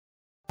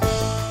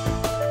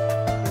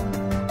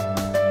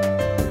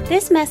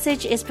This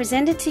message is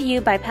presented to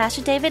you by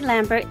Pastor David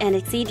Lambert and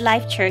Exceed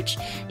Life Church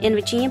in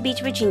Virginia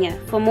Beach,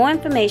 Virginia. For more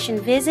information,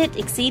 visit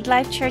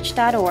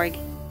exceedlifechurch.org.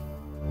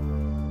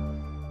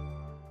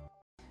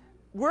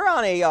 We're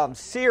on a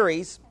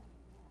series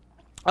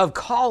of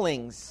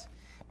callings,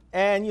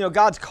 and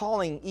God's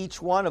calling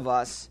each one of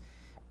us,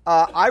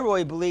 I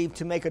really believe,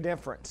 to make a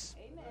difference.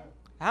 Amen.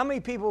 How many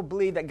people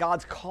believe that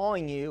God's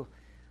calling you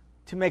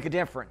to make a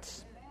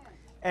difference?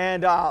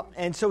 And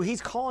so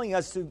He's calling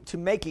us to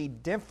make a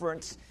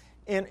difference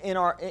in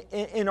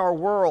our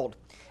world,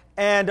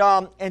 and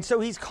so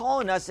He's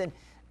calling us, and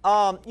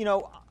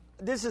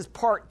this is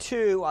part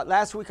 2.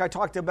 Last week I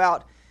talked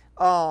about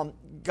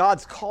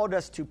God's called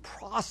us to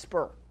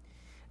prosper,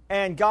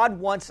 and God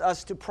wants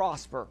us to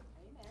prosper.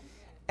 Amen.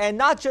 And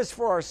not just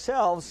for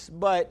ourselves,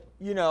 but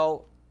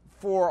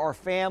for our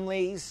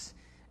families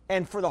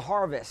and for the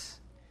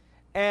harvest.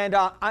 And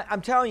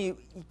I'm telling you,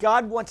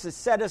 God wants to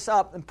set us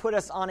up and put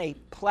us on a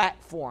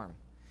platform.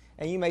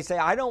 And you may say,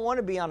 I don't want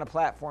to be on a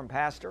platform,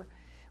 Pastor.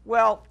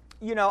 Well,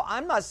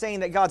 I'm not saying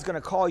that God's going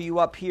to call you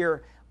up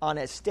here on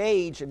a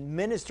stage and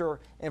minister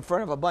in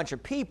front of a bunch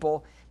of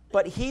people,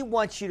 but He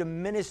wants you to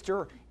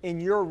minister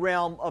in your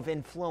realm of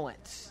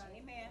influence.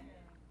 Amen.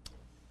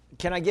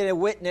 Can I get a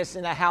witness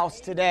in the house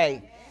today?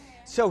 Amen.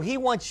 So He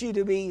wants you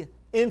to be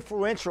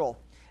influential.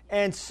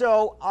 And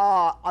so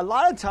a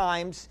lot of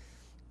times,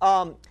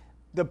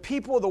 the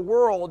people of the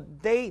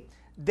world, they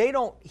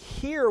don't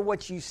hear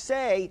what you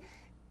say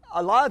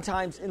a lot of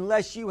times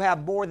unless you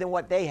have more than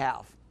what they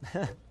have.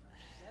 That's right.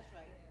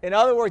 In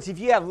other words, if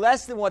you have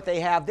less than what they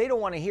have, they don't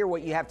want to hear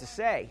what you have to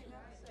say.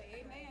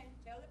 Amen.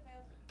 Tell it,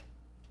 Pastor.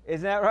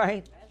 Isn't that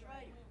right? That's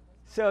right.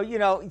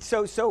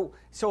 So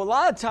a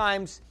lot of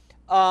times,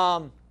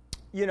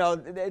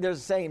 there's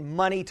a saying,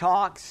 money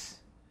talks,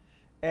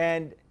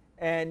 and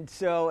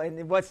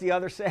what's the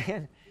other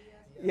saying?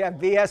 Yeah,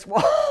 BS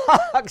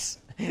walks.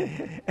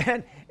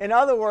 And in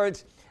other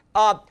words,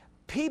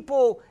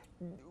 people,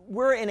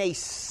 we're in a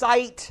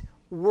sight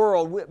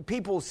world.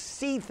 People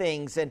see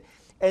things, and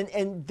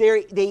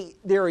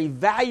they're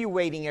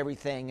evaluating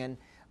everything. And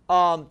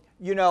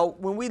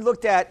when we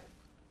looked at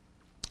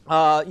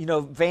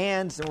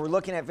vans, and we're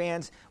looking at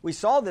vans, we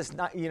saw this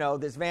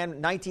this van,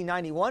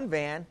 1991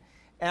 van,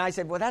 and I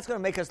said, well, that's going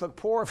to make us look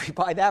poor if we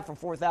buy that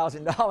for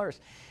 $4,000.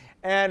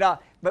 And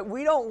but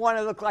we don't want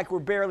to look like we're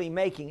barely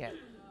making it.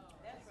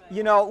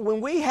 When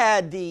we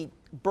had the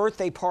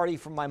birthday party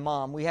for my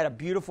mom, we had a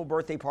beautiful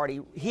birthday party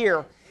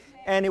here,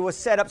 and it was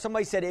set up.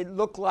 Somebody said it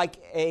looked like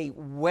a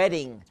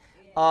wedding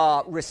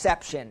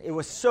reception. It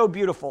was so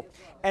beautiful,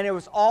 and it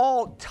was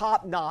all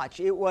top notch.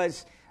 It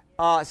was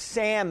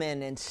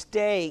salmon and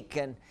steak,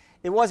 and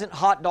it wasn't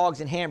hot dogs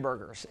and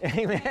hamburgers.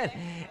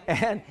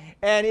 Amen.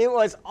 And it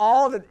was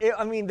all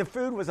the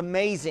food was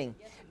amazing,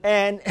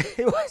 and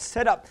it was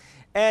set up.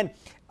 And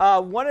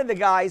one of the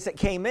guys that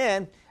came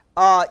in,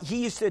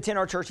 he used to attend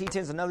our church. He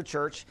attends another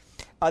church.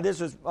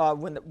 This was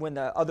when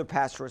the other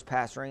pastor was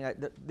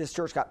pastoring. This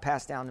church got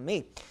passed down to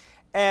me.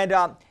 And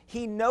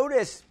he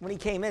noticed when he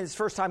came in, his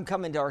first time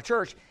coming to our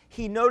church,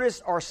 he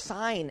noticed our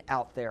sign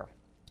out there.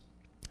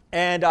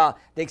 And the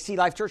Exceed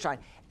Life Church sign.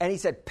 And he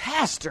said,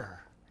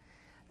 Pastor,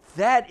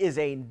 that is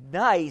a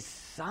nice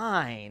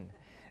sign.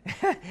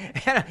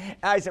 And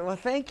I said, well,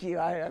 thank you.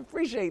 I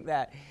appreciate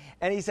that.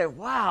 And he said,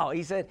 wow.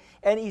 He said,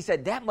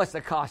 that must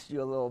have cost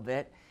you a little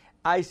bit.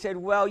 I said,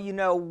 well,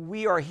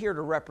 we are here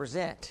to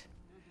represent.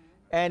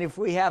 And if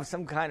we have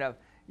some kind of,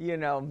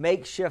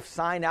 makeshift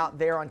sign out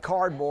there on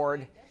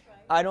cardboard,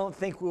 I don't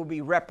think we'll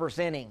be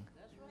representing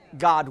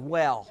God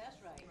well.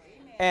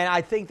 And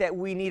I think that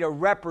we need to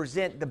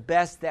represent the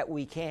best that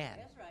we can.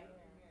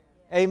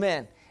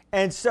 Amen.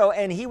 And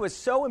he was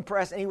so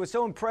impressed, and he was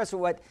so impressed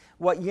with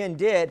what Yin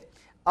did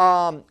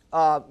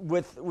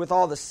with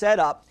all the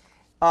setup.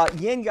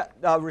 Yin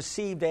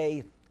received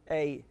a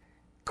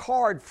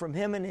card from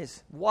him and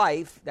his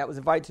wife that was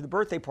invited to the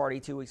birthday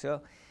party 2 weeks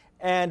ago,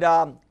 and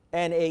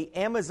a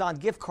Amazon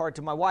gift card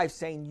to my wife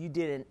saying you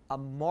did a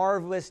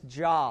marvelous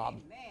job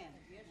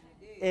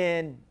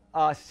in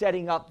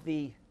setting up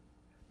the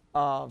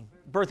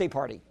birthday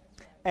party.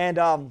 And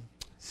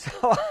so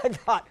I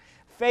thought,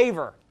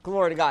 favor,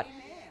 glory to God.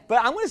 Amen.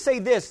 But I'm going to say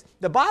this,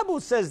 the Bible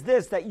says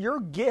this, that your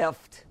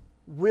gift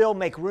will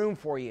make room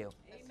for you.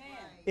 Amen.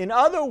 In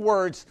other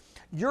words,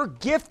 your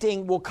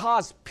gifting will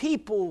cause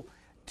people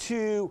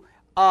to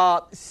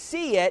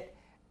see it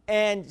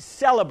and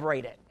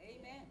celebrate it.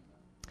 Amen.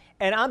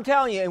 And I'm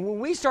telling you, and when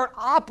we start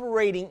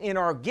operating in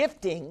our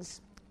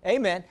giftings,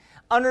 amen,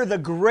 under the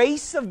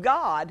grace of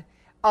God,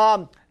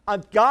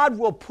 God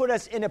will put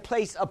us in a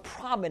place of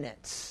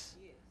prominence.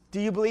 Yes. Do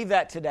you believe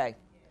that today? Yes.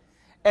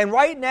 And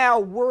right now,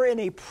 we're in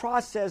a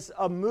process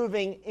of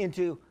moving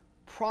into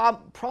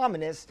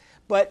prominence,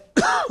 but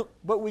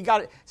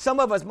some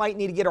of us might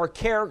need to get our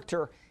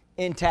character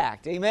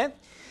intact. Amen?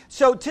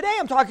 So today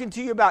I'm talking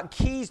to you about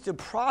keys to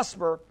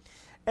prosper,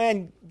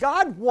 and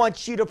God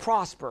wants you to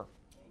prosper.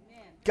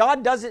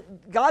 Amen.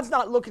 God's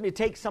not looking to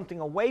take something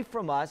away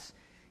from us.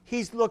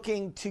 He's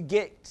looking to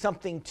get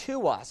something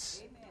to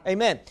us. Amen.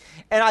 Amen.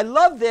 And I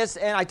love this,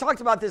 and I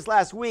talked about this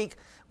last week,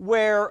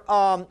 where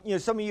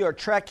some of you are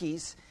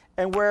Trekkies,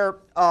 and where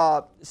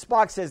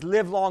Spock says,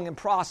 "Live long and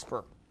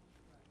prosper."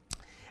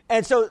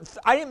 And so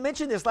I didn't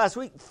mention this last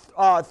week.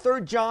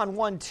 3 John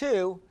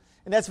 1:2,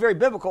 and that's very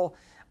biblical.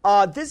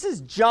 This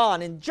is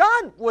John, and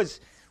John was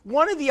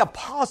one of the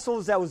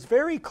apostles that was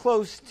very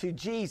close to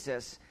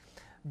Jesus.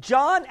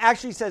 John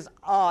actually says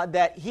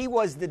that he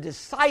was the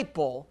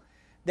disciple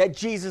that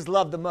Jesus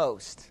loved the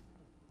most.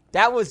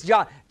 That was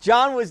John.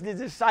 John was the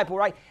disciple,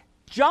 right?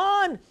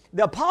 John,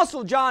 the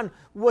apostle John,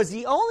 was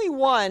the only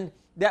one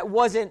that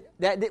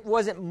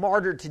wasn't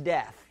martyred to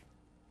death.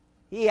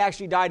 He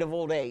actually died of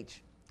old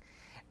age.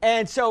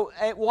 And so,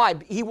 why?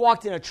 He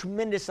walked in a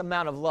tremendous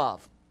amount of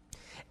love.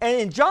 And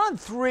in John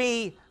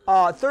 3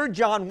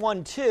 John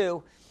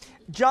 1:2,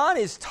 John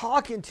is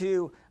talking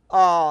to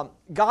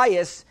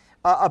Gaius,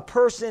 a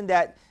person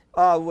that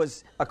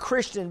was a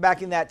Christian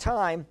back in that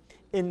time,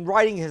 in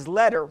writing his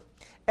letter.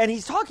 And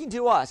he's talking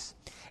to us.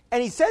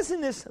 And he says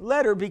in this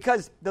letter,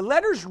 because the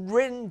letter's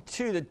written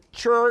to the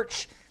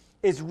church,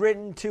 is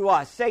written to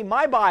us. Say,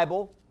 my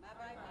Bible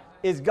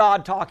is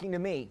God talking to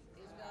me.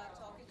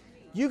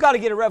 You got to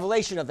get a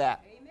revelation of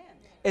that. Amen.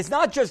 It's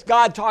not just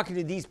God talking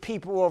to these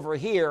people over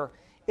here.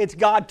 It's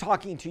God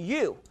talking to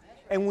you.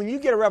 And when you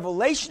get a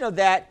revelation of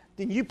that,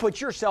 then you put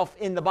yourself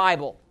in the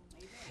Bible.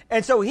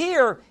 And so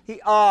here,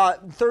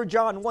 3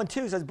 John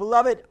 1:2 says,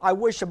 "Beloved, I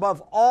wish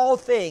above all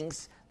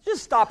things,"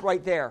 just stop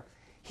right there.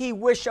 He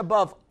wished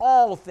above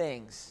all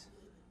things.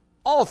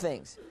 All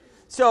things.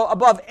 So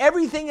above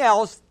everything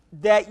else,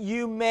 that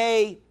you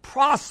may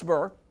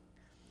prosper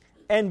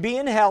and be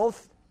in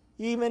health,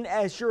 even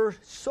as your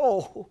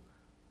soul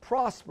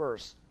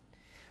prospers.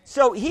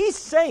 So he's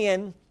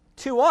saying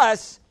to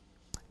us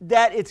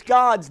that it's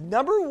God's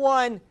number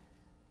one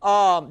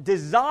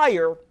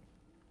desire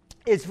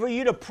is for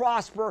you to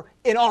prosper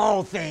in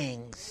all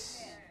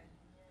things.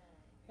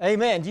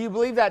 Amen. Do you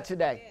believe that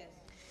today? Yes.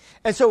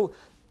 And so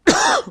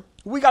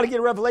we got to get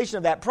a revelation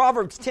of that.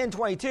 Proverbs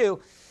 10:22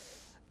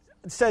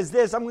 says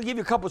this. I'm going to give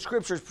you a couple of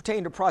scriptures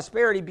pertaining to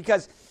prosperity,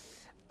 because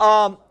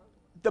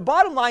the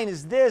bottom line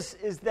is this,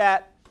 is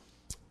that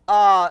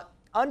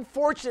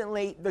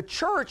unfortunately the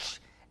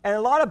church and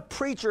a lot of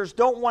preachers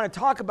don't want to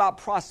talk about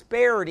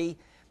prosperity,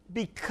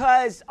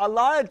 because a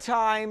lot of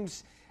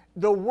times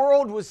the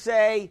world will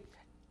say,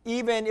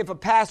 even if a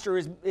pastor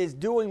is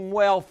doing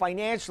well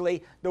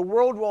financially, the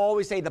world will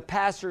always say the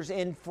pastor's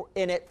in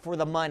it for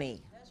the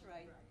money. That's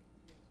right.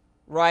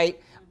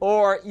 Right?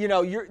 Or,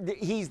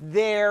 he's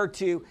there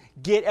to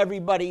get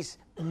everybody's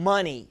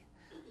money.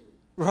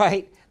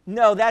 Right?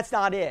 No, that's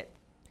not it.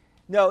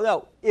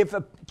 No. If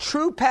a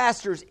true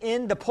pastor's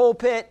in the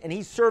pulpit and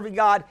he's serving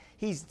God,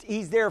 he's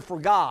there for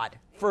God,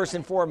 first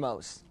and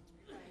foremost,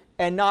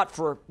 and not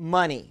for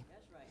money.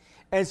 That's right.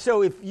 And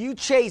so if you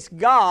chase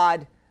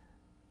God,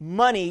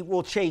 money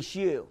will chase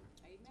you.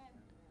 Amen.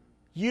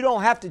 You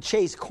don't have to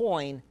chase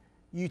coin,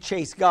 you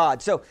chase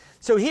God. So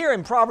here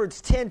in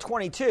Proverbs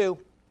 10:22,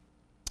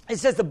 it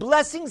says, "The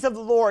blessings of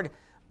the Lord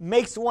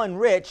makes one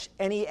rich,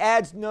 and he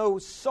adds no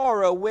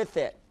sorrow with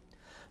it."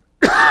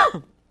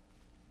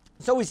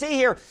 So we see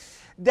here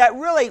that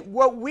really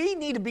what we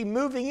need to be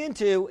moving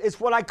into is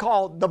what I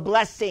call the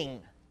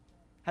blessing.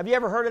 Have you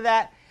ever heard of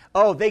that?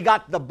 Oh, they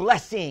got the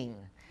blessing.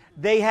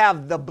 They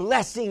have the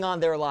blessing on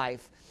their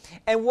life.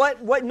 And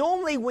what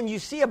normally when you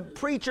see a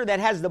preacher that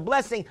has the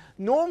blessing,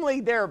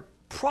 normally they're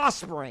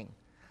prospering.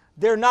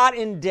 They're not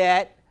in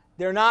debt.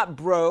 They're not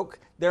broke.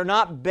 They're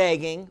not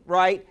begging,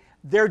 right?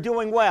 They're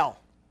doing well,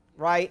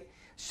 right?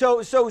 So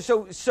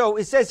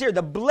it says here,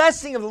 the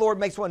blessing of the Lord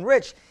makes one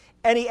rich,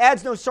 and he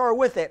adds no sorrow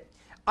with it.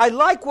 I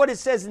like what it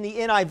says in the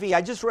NIV.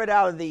 I just read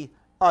out of the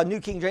New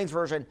King James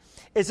Version.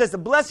 It says, the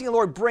blessing of the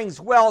Lord brings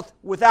wealth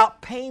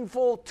without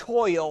painful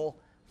toil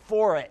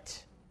for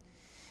it.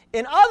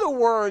 In other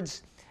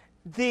words,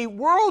 the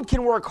world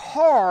can work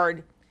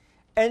hard,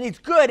 and it's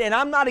good, and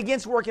I'm not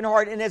against working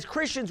hard, and as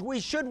Christians, we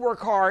should work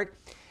hard,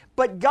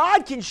 but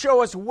God can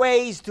show us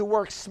ways to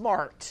work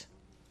smart.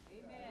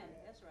 Amen.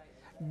 That's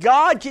right.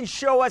 God can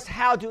show us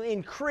how to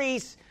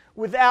increase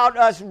without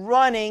us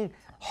running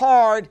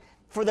hard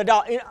for the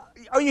dollar.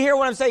 Are you hearing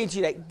what I'm saying to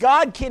you today?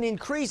 God can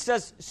increase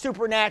us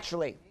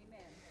supernaturally.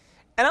 Amen.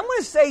 And I'm going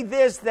to say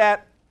this,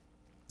 that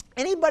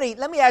anybody,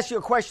 let me ask you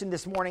a question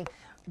this morning.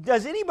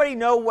 Does anybody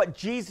know what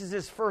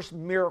Jesus' first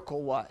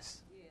miracle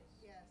was?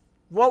 Yes.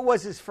 What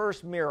was his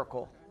first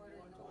miracle?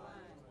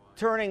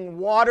 Turning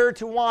water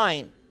to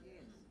wine.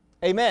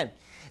 Yes. Amen.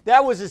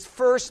 That was his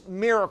first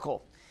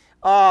miracle.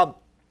 And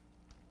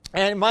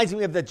it reminds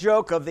me of the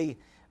joke of the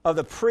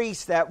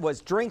priest that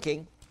was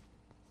drinking,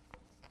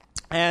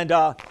 and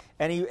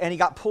he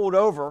got pulled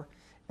over.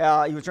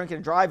 He was drinking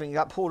and driving. He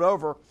got pulled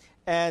over,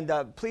 and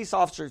the police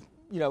officer,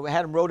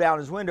 had him roll down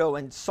his window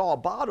and saw a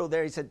bottle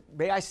there. He said,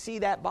 "May I see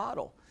that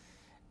bottle?"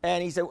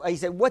 And he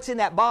said, "What's in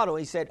that bottle?"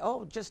 He said,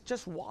 "Oh,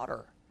 just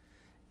water."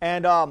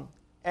 And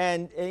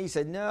he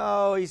said,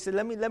 "No." He said,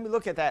 "Let me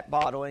look at that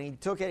bottle." And he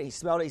took it. He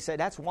smelled it. He said,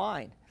 "That's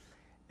wine."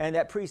 And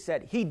that priest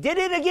said, "He did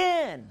it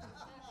again."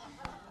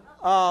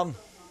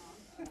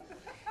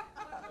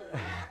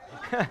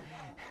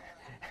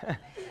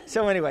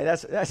 So anyway,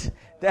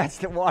 that's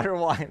the water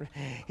wine.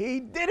 He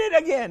did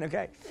it again,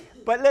 okay?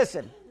 But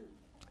listen,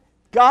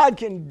 God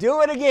can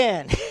do it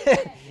again.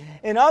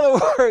 In other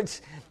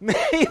words,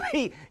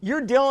 maybe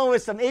you're dealing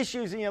with some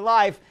issues in your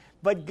life,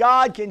 but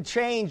God can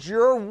change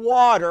your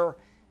water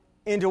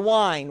into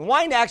wine.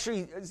 Wine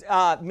actually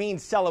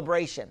means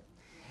celebration.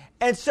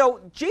 And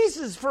so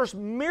Jesus' first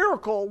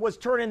miracle was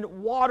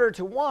turning water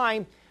to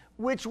wine,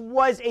 which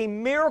was a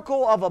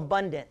miracle of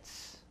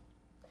abundance.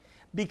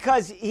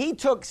 Because he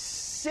took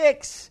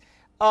 6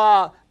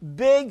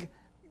 big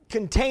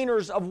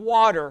containers of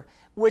water,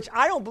 which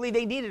I don't believe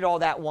they needed all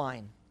that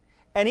wine.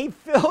 And he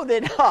filled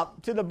it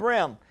up to the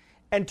brim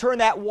and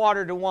turned that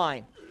water to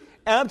wine.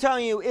 And I'm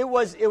telling you, it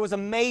was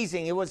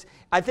amazing.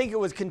 I think it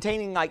was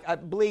containing, like, I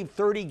believe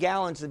 30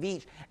 gallons of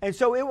each. And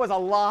so it was a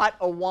lot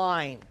of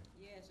wine.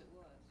 Yes, it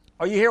was.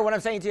 Are you hearing what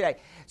I'm saying today?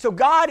 So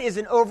God is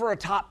an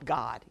over-a-top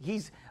God.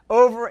 He's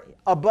over,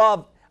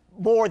 above,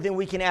 more than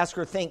we can ask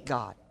or think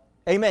God.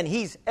 Amen.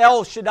 He's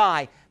El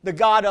Shaddai, the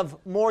God of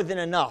more than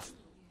enough.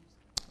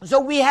 So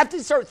we have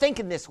to start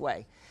thinking this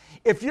way.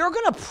 If you're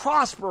going to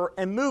prosper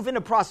and move into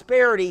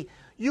prosperity,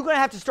 you're going to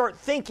have to start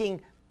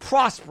thinking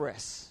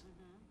prosperous.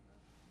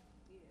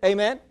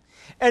 Amen.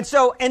 And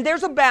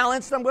there's a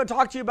balance, and I'm going to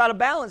talk to you about a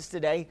balance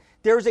today.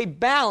 There's a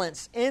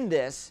balance in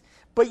this,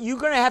 but you're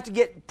going to have to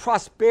get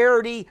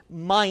prosperity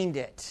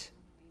minded.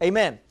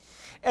 Amen.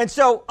 And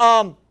so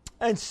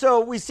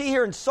we see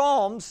here in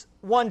Psalms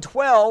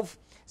 112,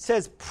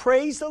 says,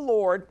 praise the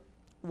Lord,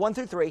 1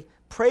 through 3,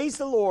 praise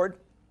the Lord,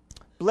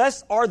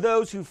 blessed are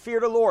those who fear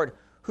the Lord,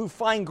 who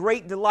find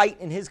great delight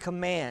in his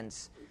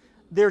commands.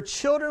 Their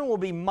children will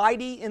be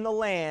mighty in the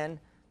land,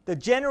 the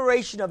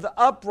generation of the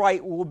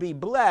upright will be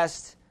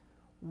blessed,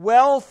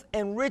 wealth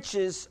and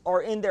riches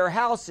are in their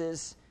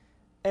houses,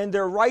 and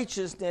their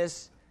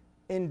righteousness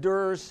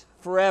endures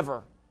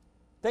forever.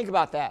 Think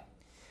about that.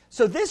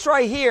 So this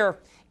right here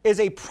is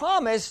a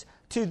promise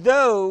to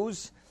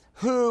those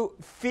who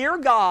fear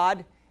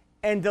God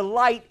and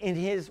delight in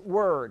his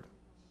word.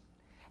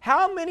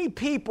 How many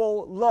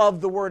people love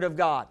the word of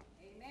God?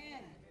 Amen.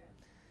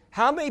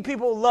 How many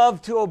people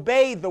love to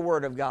obey the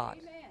word of God?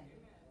 Amen.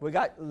 We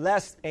got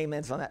less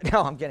amens on that.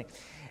 No, I'm kidding.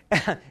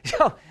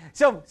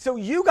 So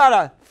you got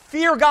to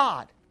fear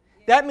God.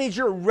 That means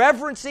you're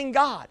reverencing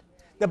God.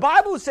 The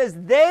Bible says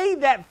they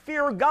that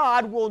fear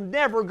God will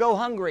never go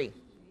hungry.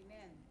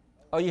 Amen.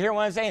 Oh, you hear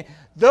what I'm saying?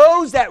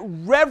 Those that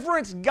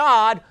reverence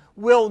God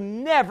will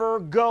never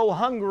go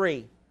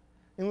hungry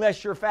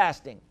unless you're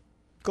fasting.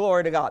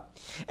 Glory to God.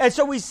 And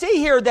so we see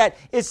here that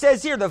it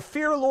says here, the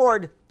fear of the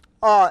Lord,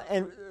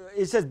 and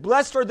it says,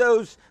 blessed are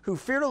those who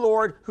fear the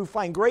Lord, who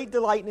find great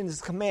delight in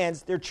his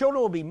commands. Their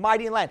children will be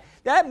mighty in the land.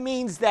 That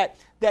means that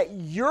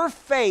your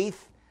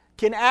faith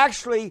can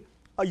actually,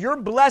 your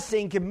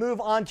blessing can move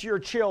on to your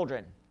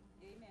children.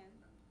 Amen.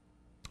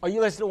 Are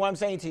you listening to what I'm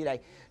saying to you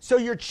today? So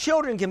your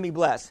children can be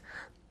blessed.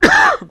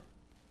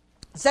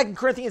 2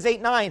 Corinthians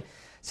 8:9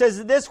 says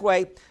it this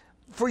way,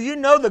 for you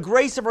know the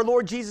grace of our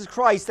Lord Jesus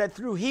Christ, that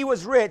through he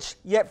was rich,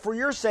 yet for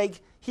your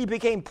sake he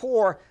became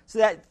poor, so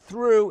that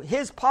through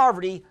his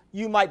poverty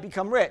you might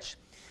become rich.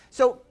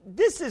 So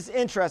this is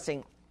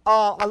interesting.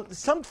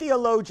 Some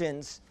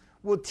theologians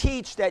will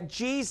teach that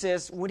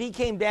Jesus, when he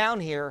came down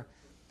here,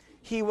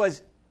 he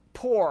was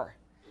poor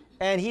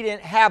and he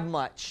didn't have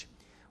much.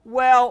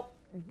 Well,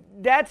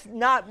 that's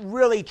not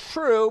really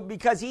true,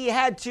 because he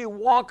had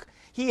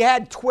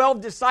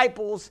 12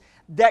 disciples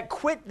that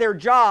quit their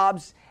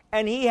jobs,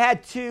 and he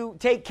had to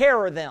take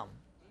care of them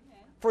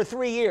for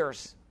 3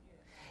 years.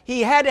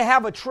 He had to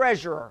have a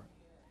treasurer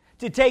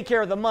to take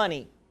care of the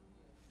money.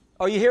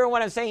 Are you hearing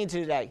what I'm saying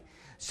today?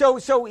 So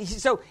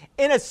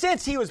in a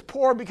sense, he was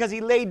poor because he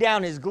laid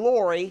down his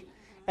glory,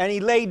 and he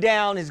laid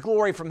down his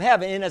glory from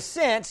heaven, in a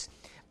sense.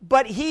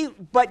 But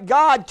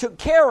God took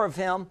care of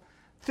him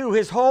through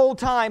his whole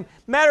time.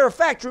 Matter of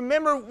fact,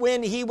 remember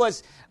when he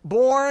was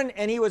born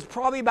and he was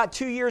probably about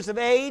 2 years of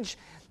age?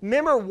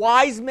 Remember,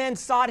 wise men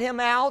sought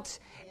him out?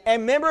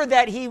 And remember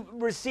that he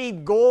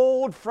received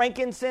gold,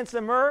 frankincense,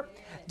 and myrrh?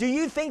 Do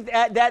you think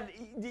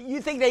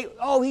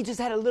he just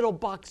had a little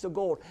box of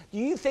gold? Do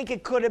you think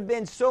it could have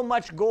been so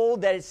much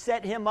gold that it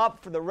set him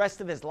up for the rest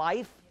of his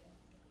life?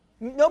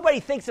 Nobody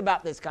thinks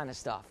about this kind of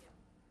stuff.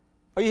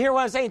 Are you hearing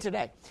what I'm saying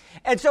today?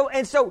 And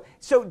so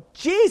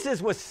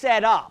Jesus was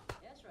set up.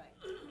 That's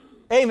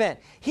right. Amen.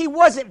 He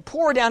wasn't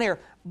poor down here.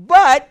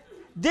 But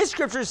this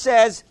scripture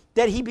says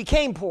that he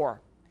became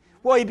poor.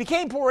 Well, he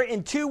became poor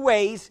in 2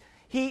 ways.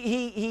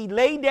 He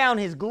laid down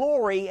his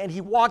glory, and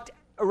he walked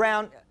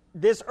around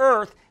this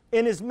earth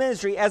in his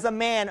ministry as a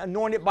man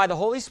anointed by the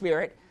Holy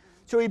Spirit.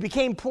 So he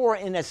became poor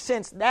in a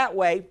sense that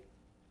way.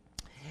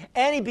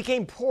 And he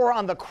became poor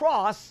on the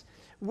cross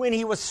when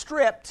he was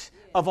stripped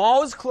of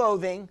all his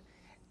clothing,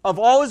 of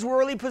all his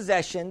worldly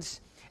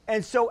possessions.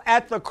 And so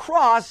at the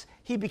cross,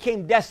 he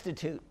became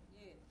destitute.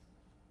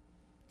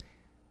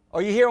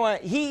 Or you hear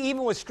what? He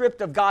even was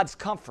stripped of God's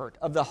comfort,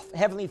 of the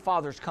Heavenly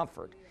Father's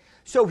comfort.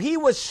 So he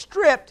was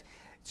stripped.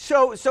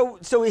 So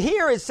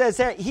here it says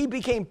that he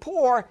became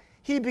poor.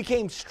 He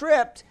became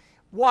stripped.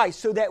 Why?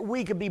 So that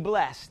we could be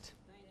blessed.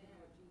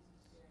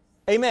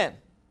 Amen.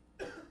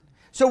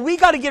 So we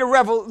got to get a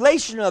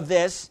revelation of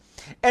this.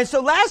 And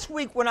so last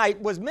week when I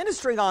was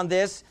ministering on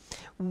this,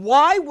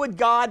 why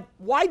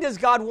does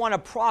God want to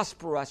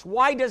prosper us?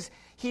 Why does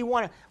he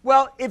want to?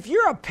 Well, if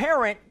you're a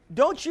parent,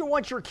 don't you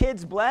want your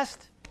kids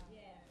blessed?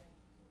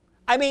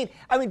 I mean,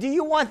 do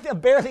you want them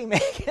barely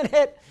making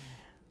it?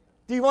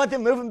 Do you want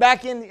them moving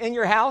back in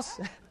your house?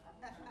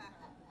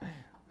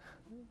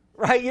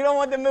 Right? You don't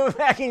want them moving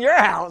back in your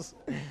house.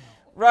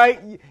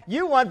 Right?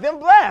 You want them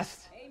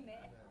blessed.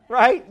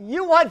 Right?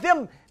 You want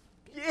them,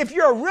 if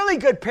you're a really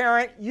good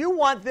parent, you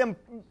want them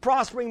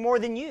prospering more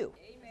than you.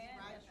 Amen.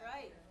 That's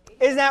right.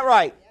 Isn't that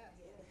right?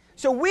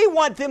 So we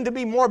want them to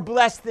be more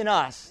blessed than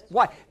us.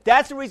 Why?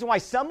 That's the reason why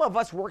some of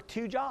us work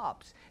 2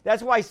 jobs.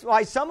 That's why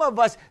some of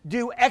us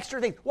do extra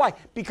things. Why?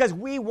 Because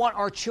we want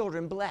our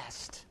children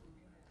blessed.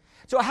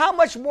 So how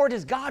much more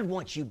does God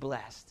want you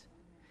blessed?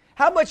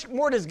 How much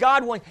more does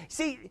God want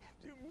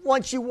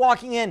you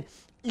walking in,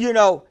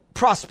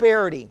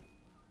 prosperity?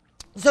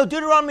 So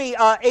Deuteronomy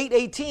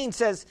 8:18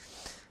 says,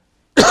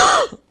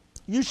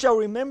 you shall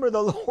remember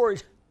the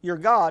Lord your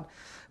God,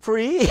 for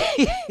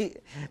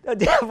the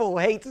devil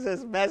hates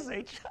this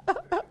message.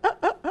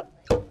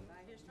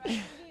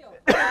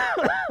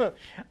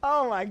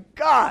 Oh my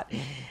God.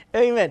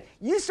 Amen.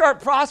 You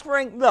start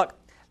prospering. Look,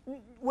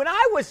 when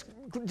I was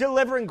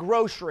delivering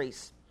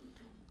groceries,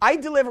 I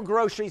deliver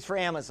groceries for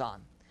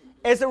Amazon.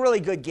 It's a really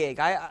good gig.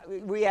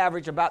 We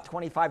average about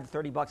 $25 to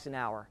 $30 an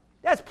hour.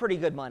 That's pretty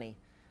good money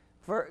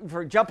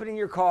for jumping in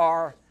your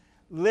car,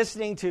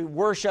 listening to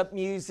worship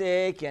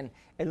music and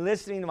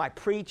listening to my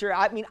preacher.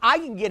 I mean, I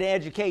can get an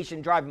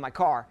education driving my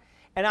car,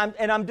 and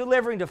I'm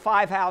delivering to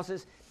 5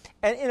 houses,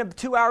 and in a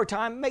 2-hour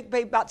time,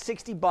 pay about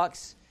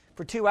 $60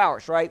 for 2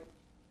 hours, right?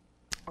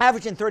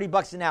 Averaging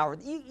 $30 an hour.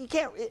 You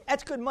can't.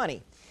 That's good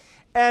money,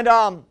 and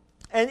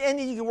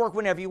you can work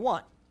whenever you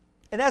want,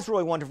 and that's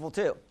really wonderful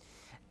too.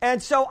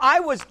 And so I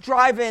was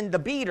driving the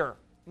Beater,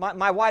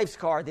 my wife's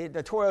car, the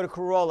Toyota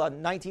Corolla,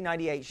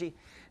 1998.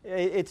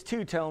 It's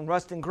two-tone,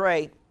 rust and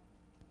gray.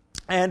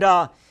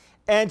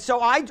 And so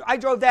I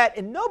drove that,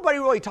 and nobody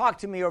really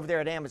talked to me over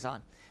there at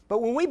Amazon.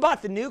 But when we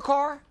bought the new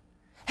car,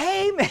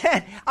 hey,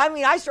 man,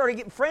 I started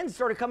getting friends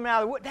started coming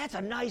out of the wood. That's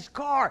a nice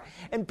car.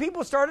 And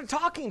people started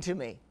talking to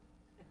me.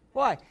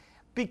 Why?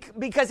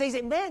 Because they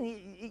say, man,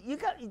 you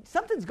got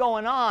something's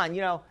going on.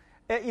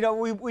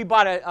 We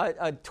bought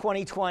a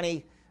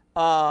 2020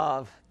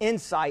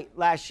 Insight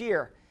last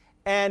year,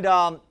 and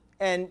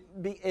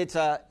it's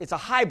a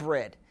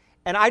hybrid.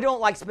 And I don't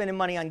like spending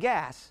money on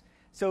gas.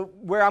 So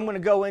where I'm going to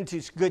go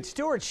into good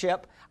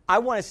stewardship, I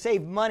want to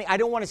save money. I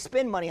don't want to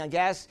spend money on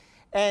gas.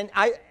 And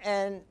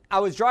I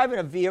was driving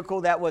a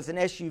vehicle that was an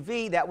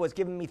SUV that was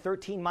giving me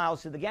 13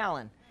 miles to the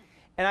gallon.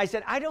 And I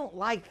said, I don't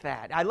like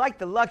that. I like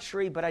the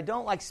luxury, but I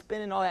don't like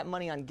spending all that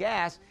money on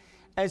gas.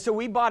 And so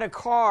we bought a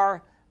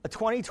car, a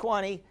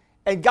 2020,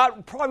 and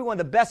got probably one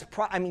of the best.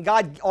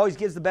 God always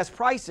gives the best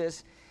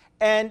prices,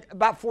 and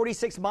about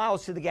 46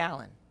 miles to the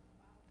gallon.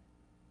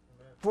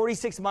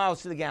 46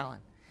 miles to the gallon.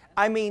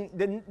 I mean,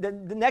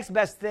 the next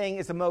best thing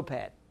is a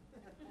moped.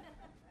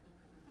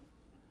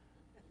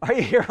 Are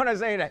you hearing what I'm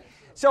saying today?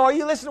 So are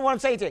you listening to what I'm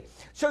saying today?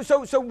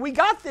 So we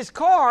got this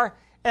car,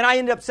 and I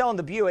ended up selling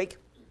the Buick.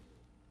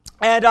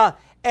 And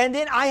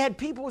then I had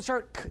people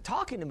start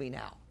talking to me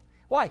now.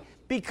 Why?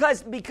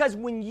 Because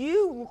when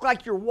you look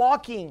like you're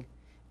walking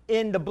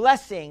in the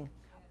blessing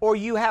or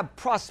you have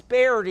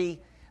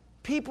prosperity,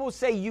 people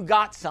say you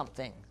got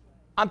something.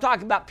 I'm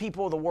talking about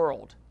people of the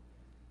world.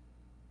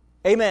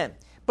 Amen.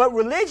 But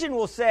religion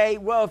will say,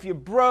 well, if you're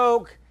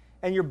broke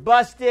and you're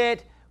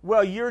busted,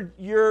 well, you're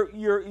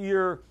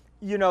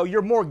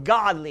more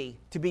godly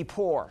to be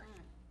poor.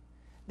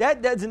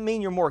 That doesn't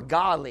mean you're more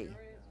godly.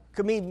 It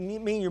could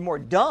mean you're more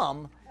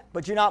dumb,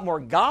 but you're not more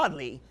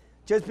godly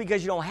just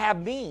because you don't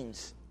have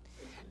means.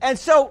 And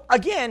so,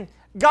 again,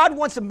 God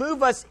wants to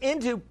move us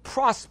into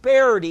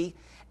prosperity,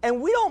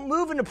 and we don't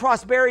move into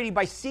prosperity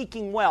by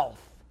seeking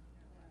wealth.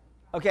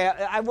 Okay,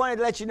 I wanted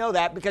to let you know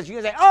that because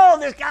you say, oh,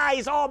 this guy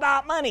is all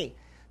about money.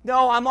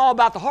 No, I'm all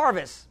about the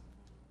harvest.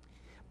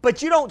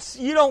 But you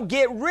don't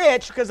get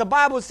rich because the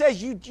Bible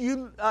says you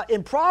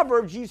in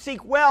Proverbs you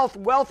seek wealth.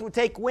 Wealth will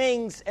take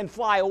wings and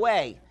fly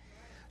away.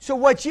 So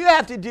what you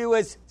have to do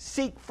is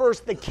seek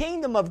first the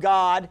kingdom of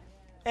God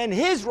and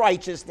His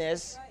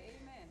righteousness,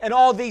 and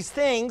all these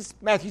things,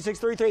 Matthew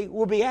 6:33,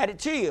 will be added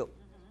to you.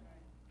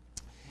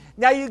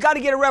 Now you got to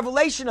get a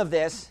revelation of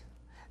this,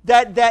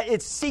 that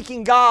it's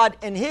seeking God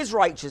and His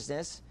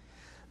righteousness.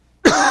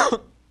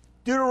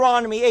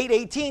 Deuteronomy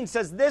 8:18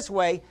 says this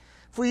way,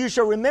 for you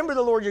shall remember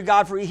the Lord your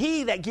God, for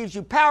He that gives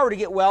you power to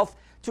get wealth,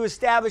 to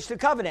establish the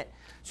covenant.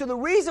 So the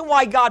reason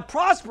why God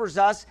prospers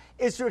us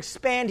is to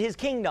expand His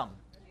kingdom.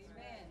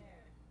 Amen.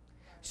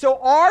 So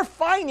our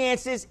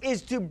finances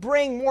is to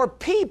bring more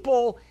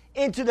people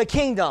into the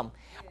kingdom.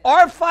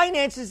 Our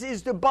finances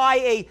is to buy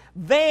a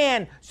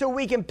van so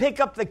we can pick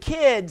up the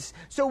kids,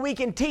 so we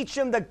can teach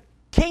them the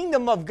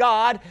kingdom of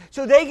God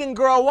so they can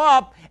grow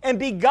up and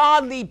be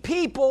godly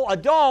people,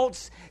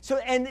 adults,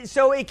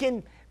 so it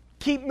can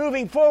keep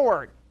moving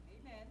forward.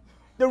 Amen.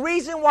 The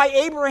reason why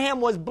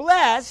Abraham was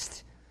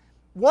blessed,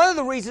 one of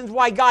the reasons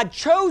why God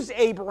chose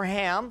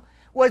Abraham,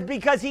 was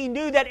because he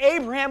knew that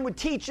Abraham would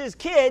teach his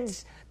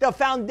kids the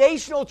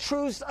foundational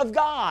truths of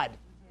God.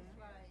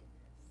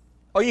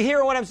 Are you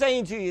hearing what I'm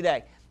saying to you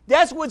today?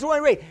 That's what's going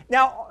to read.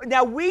 Now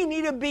we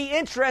need to be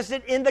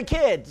interested in the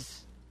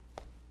kids.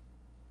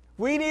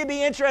 We need to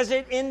be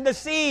interested in the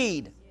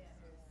seed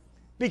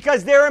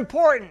because they're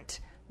important.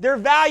 They're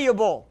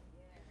valuable.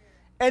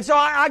 And so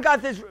I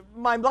got this,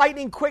 my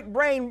lightning quick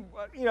brain,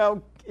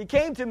 it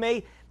came to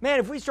me, man,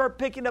 if we start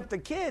picking up the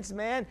kids,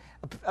 man,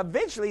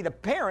 eventually the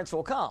parents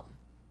will come,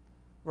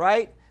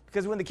 right?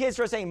 Because when the kids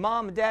start saying,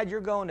 Mom and Dad,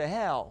 you're going to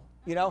hell,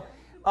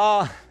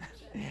 no,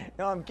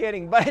 I'm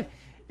kidding, but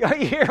you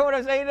hear what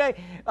I'm saying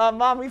today?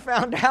 Mom, we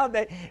found out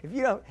that if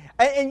you don't,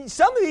 and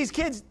some of these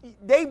kids,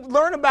 they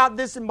learn about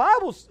this in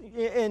Bibles,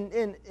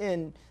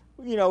 in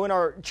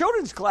our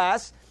children's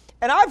class,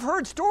 and I've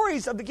heard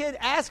stories of the kid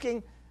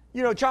asking,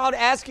 child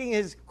asking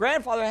his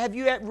grandfather, have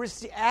you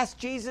asked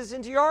Jesus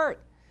into your heart?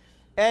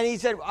 And he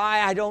said,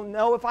 I don't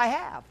know if I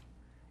have.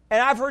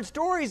 And I've heard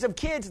stories of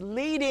kids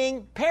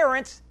leading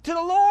parents to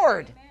the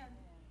Lord. Amen.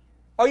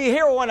 Are you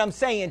hearing what I'm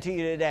saying to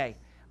you today?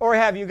 Or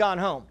have you gone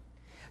home?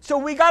 So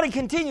we got to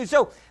continue.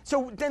 So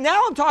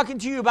now I'm talking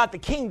to you about the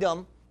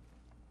kingdom.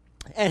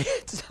 And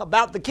it's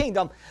about the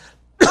kingdom.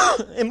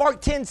 In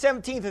Mark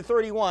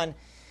 10:17-31,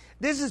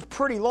 this is a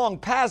pretty long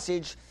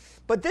passage.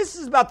 But this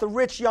is about the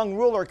rich young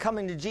ruler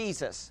coming to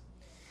Jesus.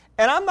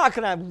 And I'm not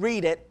going to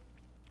read it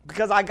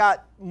because I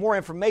got more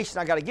information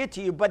I got to get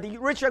to you. But the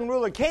rich young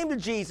ruler came to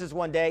Jesus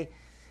one day,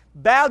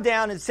 bowed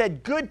down and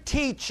said, good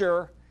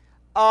teacher,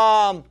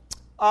 tell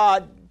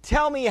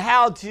me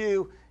how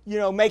to,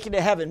 make it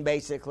to heaven,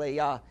 basically.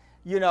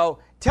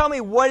 Tell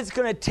me what it's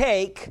going to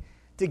take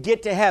to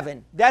get to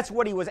heaven. That's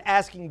what he was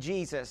asking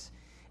Jesus.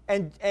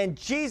 And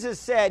Jesus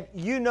said,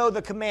 you know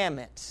the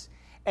commandments.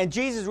 And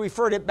Jesus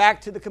referred it back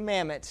to the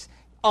commandments.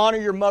 Honor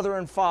your mother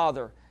and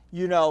father.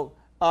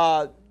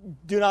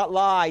 Do not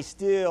lie,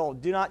 steal,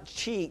 do not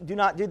cheat, do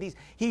not do these.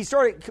 He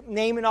started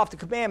naming off the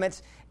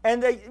commandments.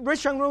 And the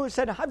rich young ruler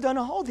said, I've done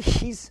all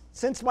these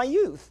since my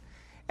youth.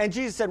 And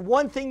Jesus said,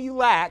 one thing you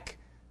lack,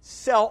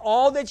 sell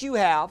all that you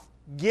have,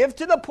 give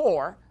to the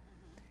poor,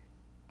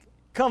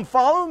 come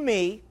follow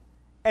me,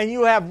 and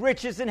you have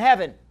riches in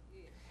heaven.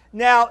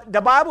 Now,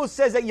 the Bible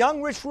says that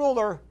young rich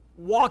ruler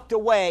walked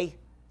away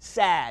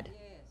sad.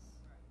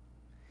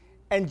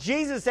 And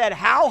Jesus said,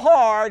 how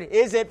hard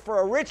is it for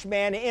a rich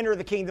man to enter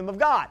the kingdom of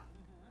God?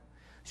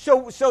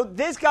 So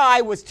this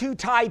guy was too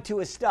tied to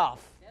his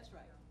stuff. That's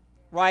right.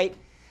 Right?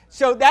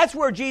 So that's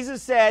where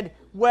Jesus said,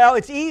 well,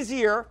 it's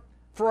easier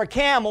for a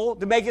camel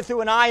to make it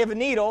through an eye of a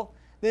needle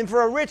than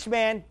for a rich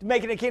man to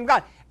make it in the kingdom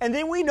of God. And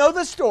then we know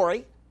the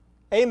story.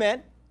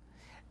 Amen.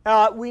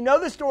 We know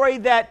the story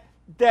that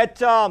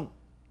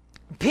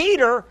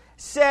Peter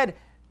said,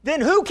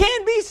 then who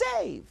can be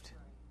saved?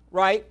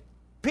 Right?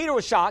 Peter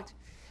was shocked.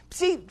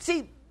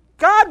 See,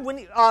 God,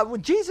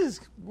 when Jesus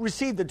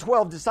received the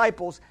 12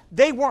 disciples,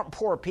 they weren't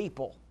poor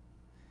people.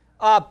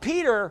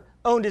 Peter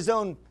owned his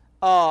own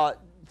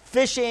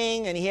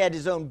fishing, and he had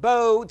his own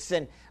boats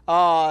and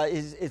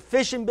his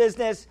fishing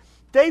business.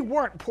 They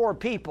weren't poor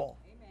people.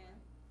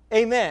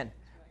 Amen.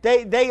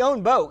 They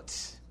owned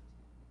boats.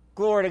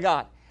 Glory to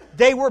God.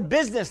 They were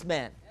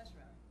businessmen.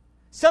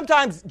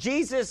 Sometimes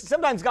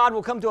God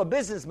will come to a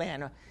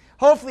businessman.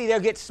 Hopefully they'll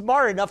get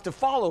smart enough to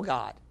follow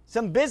God.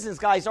 Some business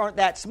guys aren't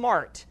that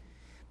smart.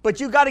 But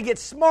you got to get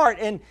smart.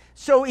 And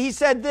so he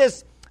said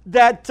this,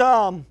 that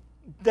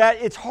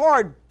it's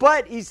hard.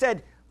 But he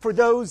said, for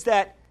those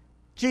that,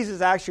 Jesus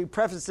actually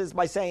prefaces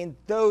by saying,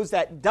 those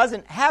that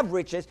doesn't have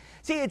riches.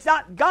 See,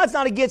 God's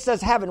not against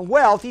us having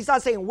wealth. He's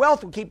not saying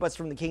wealth will keep us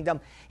from the kingdom.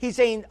 He's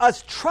saying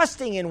us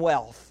trusting in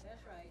wealth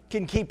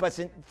can keep us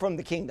from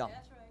the kingdom.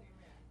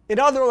 In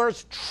other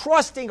words,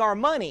 trusting our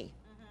money.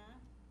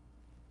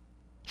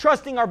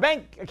 Trusting our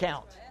bank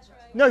account.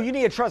 No, you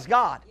need to trust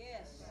God.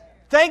 Yes.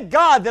 Thank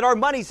God that our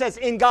money says,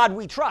 in God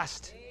we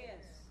trust. Yes.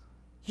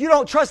 You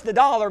don't trust the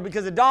dollar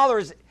because the dollar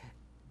is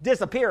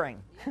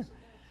disappearing.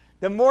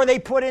 The more they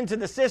put into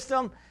the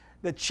system,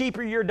 the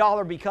cheaper your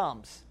dollar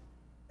becomes.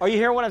 Are you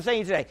hearing what I'm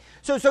saying today?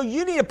 So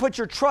you need to put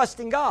your trust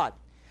in God.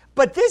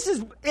 But this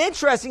is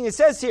interesting. It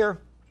says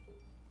here,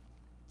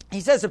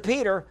 he says to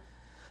Peter,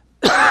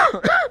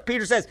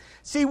 Peter says,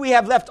 see, we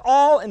have left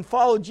all and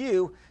followed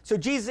you. So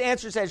Jesus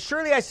answered and said,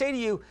 surely I say to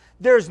you,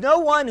 there is no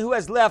one who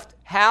has left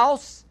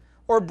house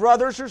or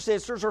brothers or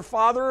sisters or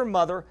father or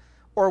mother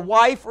or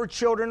wife or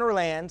children or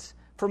lands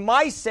for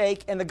my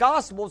sake and the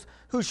gospel's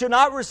who shall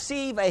not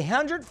receive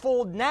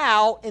 100-fold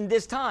now in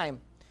this time.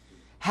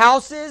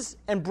 Houses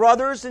and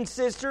brothers and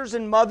sisters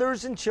and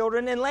mothers and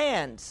children and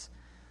lands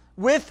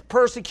with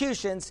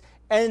persecutions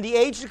and in the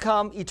age to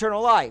come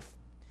eternal life.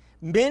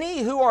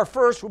 Many who are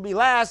first will be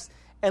last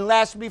and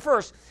last will be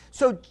first.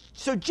 So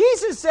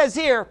Jesus says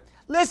here,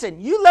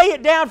 listen, you lay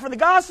it down for the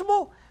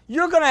gospel,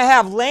 You're going to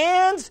have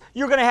lands.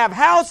 You're going to have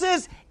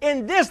houses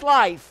in this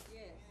life.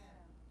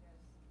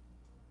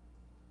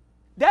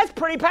 That's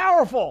pretty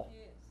powerful.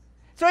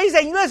 So he's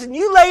saying, listen,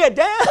 you lay it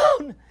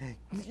down,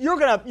 you're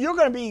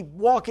gonna be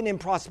walking in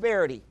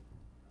prosperity.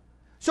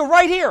 So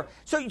right here,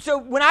 so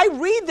when I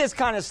read this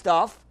kind of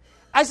stuff,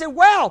 I said,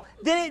 wow,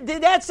 then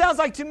that sounds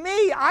like to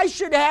me I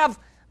should have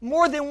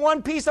more than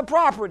one piece of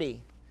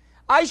property.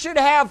 I should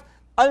have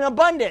an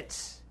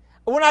abundance.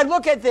 When I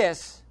look at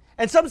this,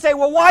 and some say,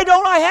 well, why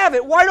don't I have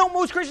it? Why don't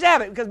most Christians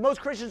have it? Because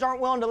most Christians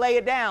aren't willing to lay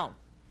it down.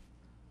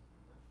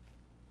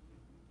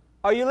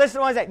 Are you listening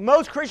to what I say?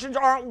 Most Christians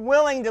aren't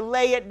willing to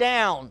lay it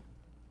down.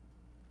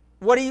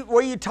 What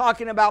are you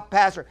talking about,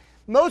 Pastor?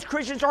 Most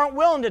Christians aren't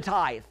willing to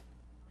tithe.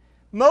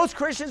 Most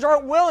Christians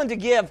aren't willing to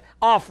give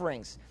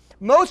offerings.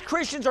 Most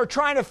Christians are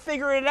trying to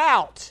figure it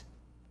out,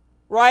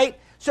 right?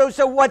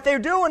 So what they're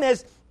doing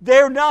is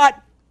they're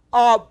not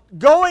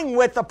going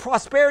with the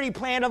prosperity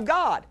plan of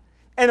God.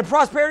 And the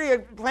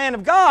prosperity plan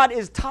of God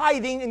is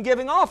tithing and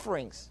giving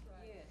offerings.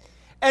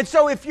 And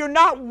so if you're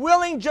not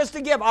willing just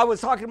to give, I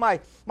was talking to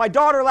my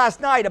daughter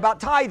last night about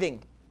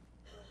tithing.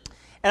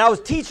 And I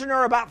was teaching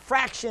her about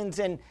fractions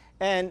and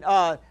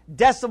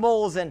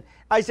decimals. And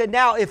I said,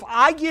 now, if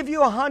I give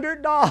you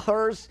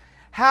 $100,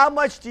 how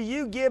much do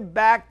you give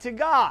back to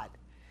God?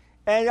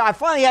 And I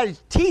finally had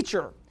to teach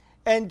her.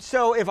 And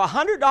so if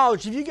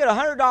you get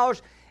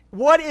 $100,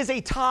 what is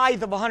a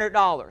tithe of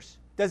 $100?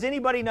 Does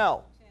anybody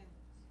know?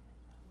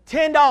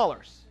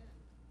 $10.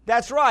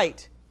 That's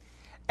right.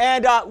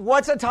 And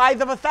what's a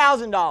tithe of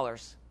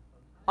 $1,000?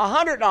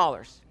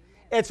 $100.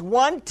 It's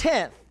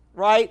 1/10,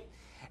 right?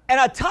 And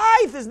a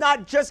tithe is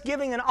not just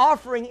giving an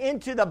offering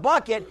into the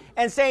bucket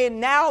and saying,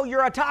 now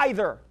you're a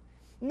tither.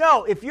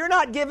 No, if you're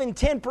not giving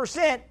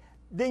 10%,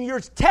 then you're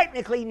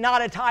technically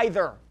not a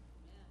tither.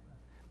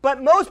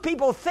 But most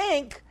people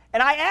think,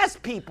 and I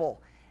ask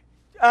people,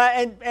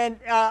 I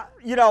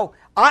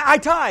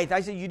tithe.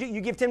 I say,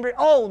 you give 10%?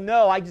 Oh,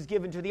 no, I just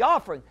give into the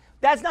offering.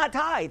 That's not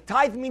tithe.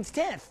 Tithe means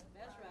tenth.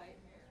 That's right.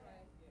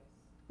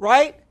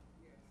 Right?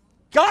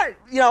 God,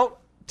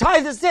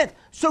 tithe is tenth.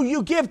 So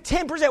you give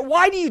 10%.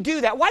 Why do you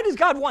do that? Why does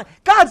God want?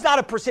 God's not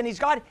a percentage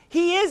God.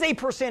 He is a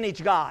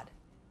percentage God.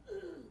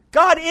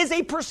 God is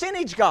a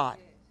percentage God.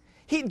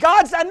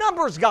 God's a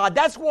numbers God.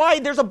 That's why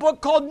there's a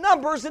book called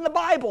Numbers in the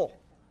Bible.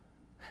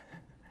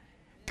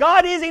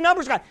 God is a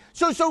numbers God.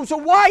 So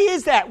why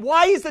is that?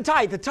 Why is the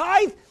tithe? The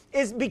tithe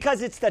is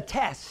because it's the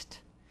test.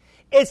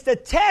 It's the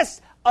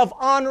test of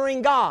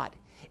honoring God.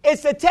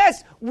 It's the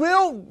test.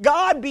 Will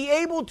God be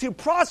able to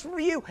prosper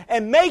you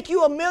and make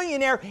you a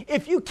millionaire?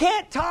 If you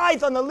can't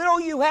tithe on the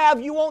little you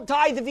have, you won't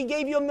tithe if He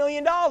gave you $1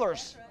 million.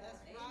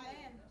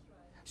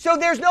 So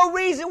there's no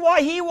reason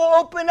why He will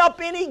open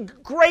up any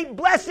great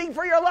blessing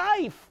for your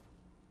life.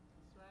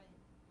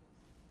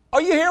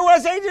 Are you hearing what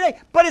I'm saying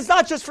today? But it's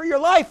not just for your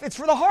life, it's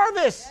for the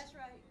harvest. That's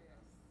right.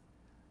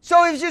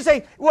 So if you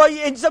say, well,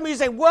 and some of you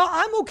say, well,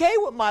 I'm okay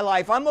with my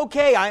life. I'm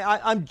okay.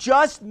 I'm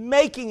just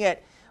making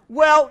it.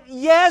 Well,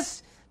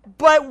 yes,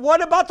 but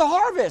what about the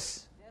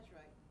harvest? That's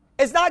right.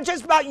 It's not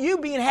just about you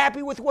being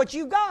happy with what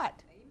you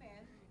got. Amen.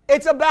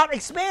 It's about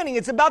expanding.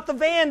 It's about the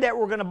van that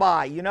we're going to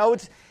buy.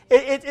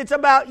 It's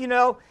about,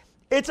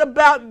 it's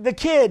about the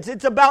kids.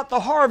 It's about the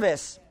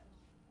harvest.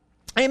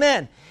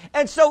 Amen.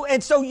 And so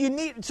you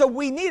need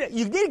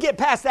to get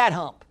past that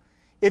hump.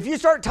 If you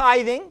start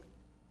tithing,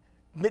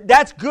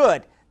 that's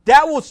good.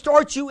 That will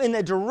start you in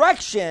the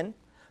direction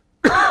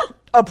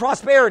of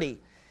prosperity.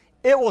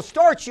 It will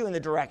start you in the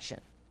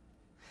direction.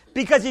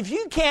 Because if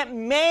you can't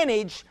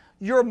manage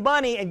your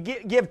money and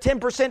give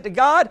 10% to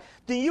God,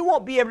 then you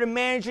won't be able to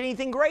manage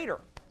anything greater.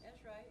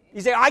 That's right.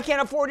 You say, I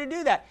can't afford to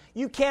do that.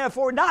 You can't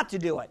afford not to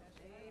do it.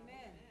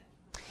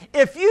 Amen.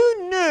 If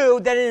you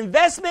knew that an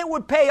investment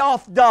would pay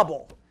off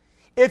double,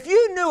 if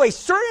you knew a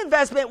certain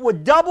investment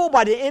would double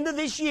by the end of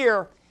this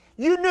year,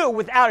 you knew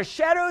without a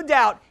shadow of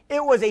doubt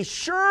it was a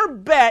sure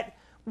bet.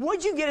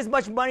 Would you get as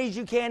much money as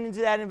you can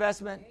into that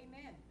investment?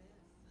 Amen.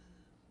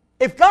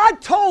 If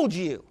God told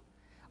you,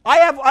 I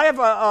have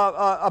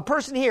a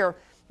person here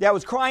that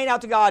was crying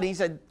out to God, and he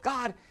said,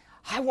 God,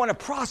 I want to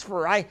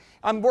prosper.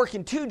 I'm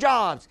working 2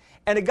 jobs.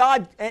 And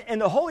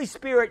the Holy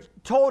Spirit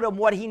told him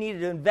what he needed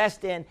to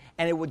invest in,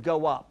 and it would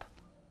go up.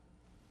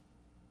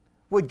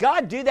 Would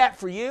God do that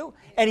for you?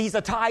 And He's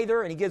a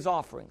tither and He gives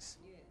offerings.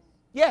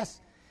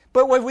 Yes.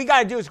 But what we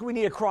got to do is we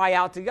need to cry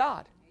out to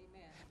God.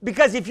 Amen.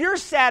 Because if you're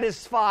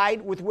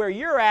satisfied with where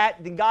you're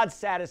at, then God's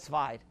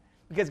satisfied.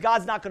 Because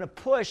God's not going to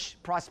push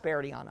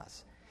prosperity on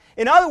us.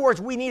 In other words,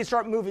 we need to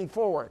start moving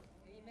forward.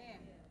 Amen.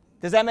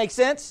 Does that make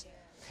sense?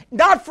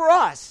 Not for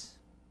us,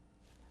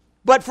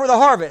 but for the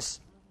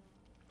harvest.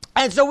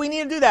 And so we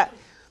need to do that.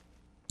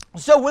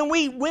 So when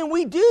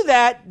we do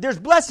that, there's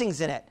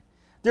blessings in it.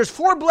 There's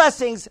 4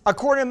 blessings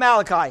according to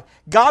Malachi.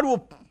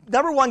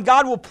 Number 1,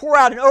 God will pour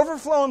out an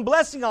overflowing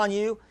blessing on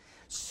you,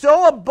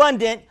 so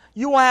abundant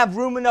you will have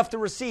room enough to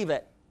receive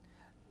it.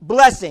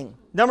 Blessing.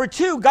 Number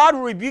 2, God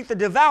will rebuke the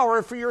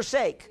devourer for your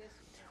sake.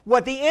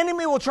 What the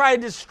enemy will try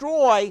to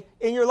destroy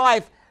in your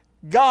life,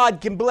 God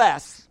can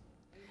bless.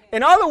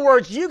 In other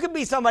words, you could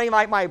be somebody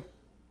like my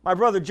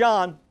brother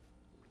John.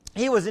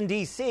 He was in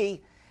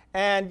D.C.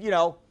 and he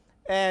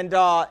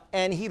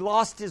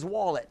lost his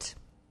wallet,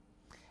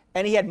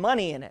 and he had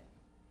money in it.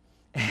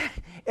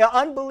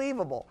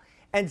 Unbelievable.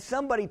 And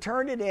somebody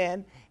turned it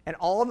in, and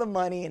all the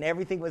money and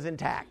everything was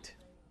intact.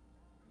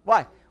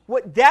 Why?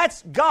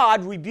 That's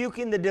God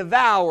rebuking the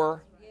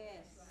devourer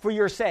for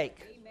your sake.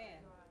 Amen.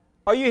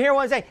 Are you hearing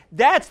what I'm saying?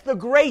 That's the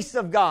grace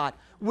of God.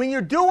 When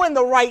you're doing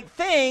the right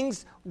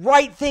things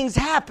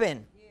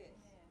happen. Yes.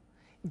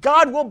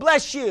 God will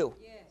bless you.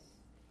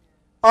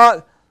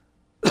 Yes.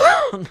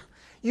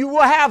 You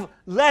will have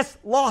less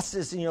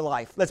losses in your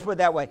life. Let's put it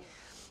that way.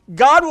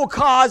 God will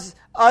cause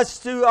us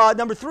to,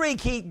 number 3,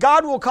 key,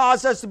 God will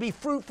cause us to be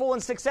fruitful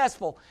and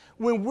successful.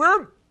 When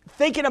we're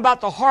thinking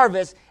about the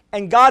harvest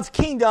and God's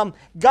kingdom,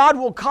 God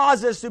will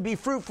cause us to be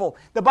fruitful.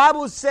 The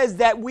Bible says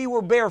that we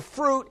will bear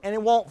fruit and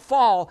it won't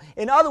fall.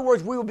 In other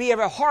words, we will be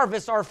able to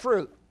harvest our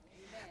fruit.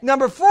 Amen.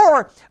 Number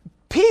 4,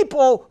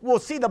 people will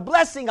see the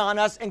blessing on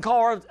us and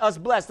call us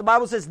blessed. The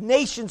Bible says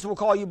nations will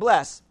call you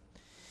blessed.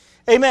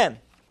 Amen.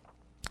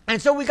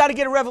 And so we got to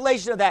get a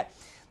revelation of that.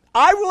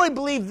 I really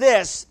believe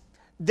this,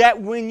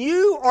 that when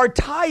you are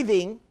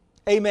tithing,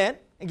 amen,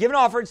 and giving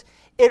offerings,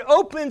 it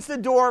opens the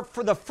door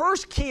for the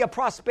first key of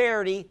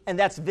prosperity, and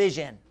that's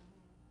vision.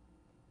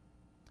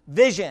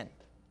 Vision.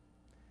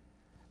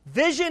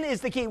 Vision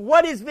is the key.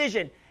 What is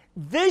vision?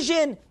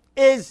 Vision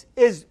is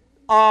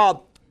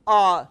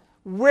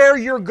where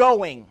you're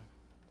going.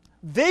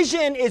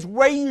 Vision is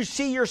where you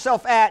see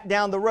yourself at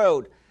down the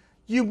road.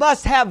 You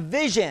must have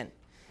vision.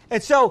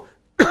 And so,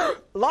 a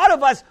lot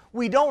of us,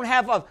 we don't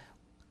have a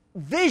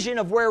vision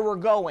of where we're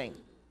going.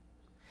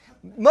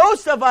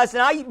 Most of us,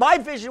 and my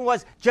vision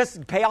was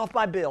just pay off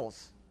my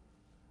bills.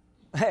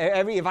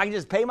 If I can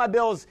just pay my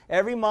bills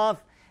every month,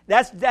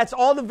 that's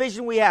all the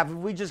vision we have. If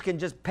we can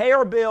just pay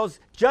our bills,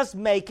 just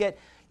make it.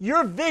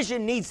 Your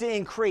vision needs to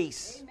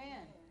increase. Amen.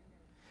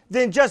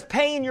 Than just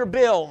paying your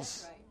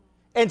bills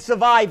and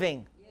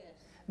surviving. Yes.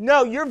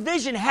 No, your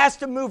vision has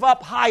to move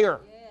up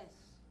higher.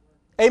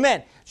 Yes.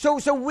 Amen. So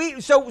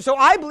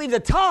I believe the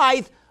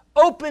tithe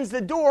opens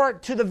the door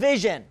to the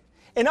vision.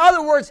 In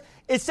other words,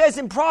 it says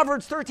in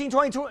Proverbs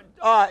 13:22,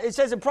 it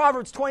says in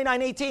Proverbs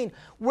 29:18,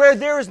 where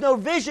there is no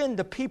vision,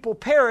 the people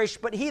perish,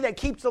 but he that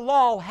keeps the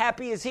law,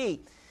 happy is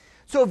he.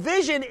 So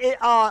vision,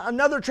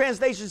 another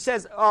translation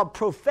says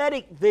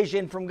prophetic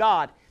vision from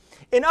God.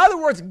 In other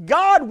words,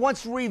 God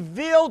wants to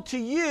reveal to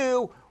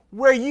you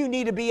where you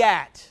need to be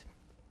at.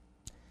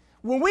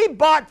 When we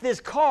bought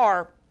this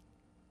car,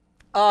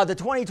 the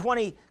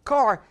 2020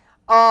 car,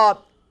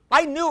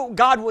 I knew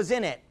God was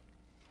in it.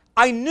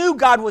 I knew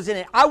God was in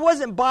it. I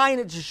wasn't buying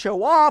it to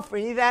show off or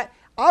any of that.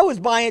 I was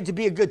buying it to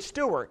be a good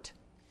steward.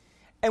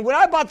 And when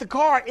I bought the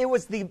car, it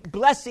was the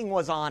blessing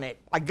was on it.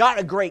 I got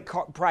a great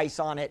price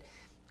on it.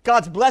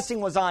 God's blessing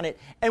was on it.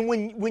 And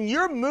when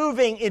you're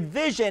moving in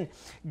vision,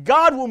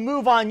 God will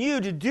move on you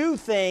to do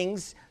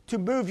things to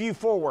move you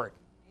forward.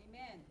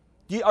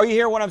 Amen. Are you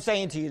hearing what I'm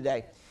saying to you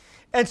today?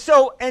 And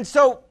so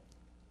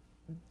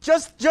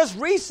just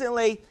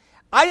recently,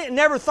 I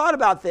never thought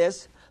about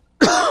this,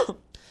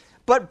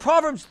 but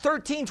Proverbs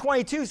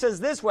 13:22 says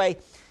this way,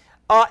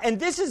 and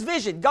this is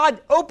vision.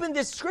 God opened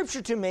this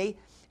scripture to me,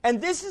 and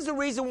this is the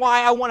reason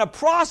why I want to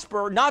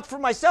prosper, not for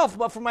myself,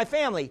 but for my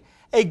family.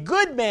 A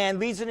good man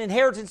leaves an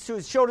inheritance to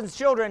his children's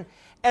children,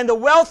 and the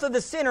wealth of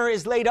the sinner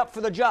is laid up for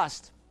the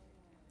just.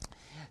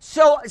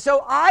 So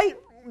I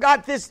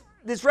got this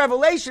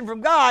revelation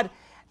from God.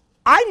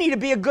 I need to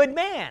be a good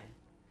man.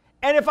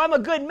 And if I'm a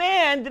good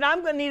man, then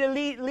I'm going to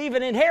need to leave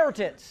an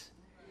inheritance.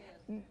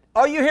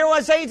 Are you hearing what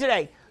I'm saying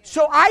today?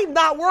 So I'm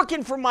not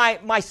working for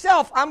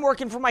myself. I'm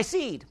working for my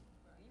seed.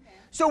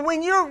 So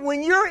when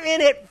you're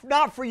in it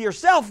not for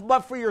yourself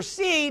but for your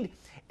seed,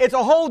 it's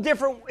a whole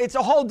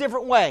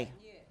different way.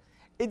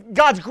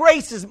 God's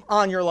grace is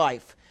on your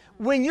life.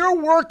 When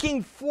you're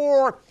working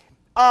for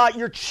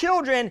your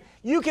children,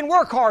 you can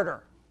work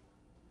harder.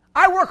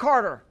 I work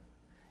harder.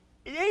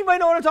 Anybody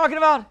know what I'm talking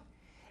about?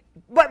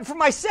 But for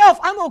myself,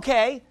 I'm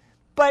okay.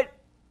 But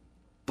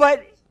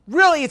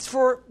really, it's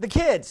for the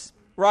kids,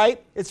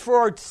 right? It's for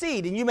our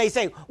seed. And you may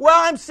say, well,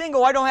 I'm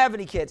single. I don't have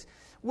any kids.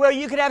 Well,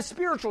 you could have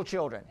spiritual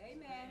children.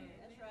 Amen.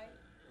 That's right.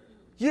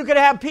 You could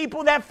have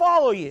people that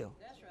follow you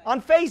That's right.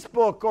 on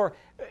Facebook or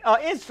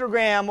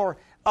Instagram or,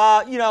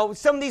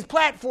 some of these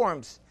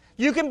platforms.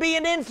 You can be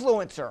an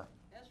influencer.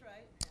 That's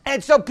right.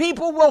 And so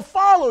people will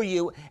follow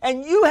you.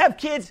 And you have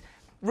kids,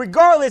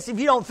 regardless if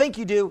you don't think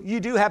you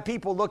do have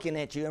people looking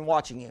at you and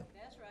watching you.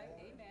 That's right.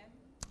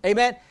 Amen.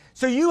 Amen.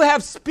 So you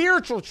have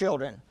spiritual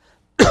children.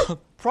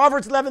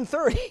 Proverbs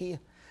 11:30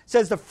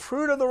 says, the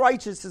fruit of the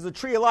righteous is the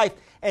tree of life,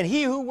 and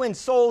he who wins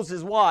souls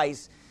is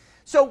wise.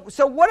 So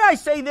what I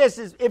say this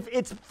is, if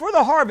it's for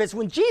the harvest,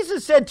 when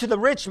Jesus said to the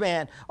rich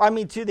man,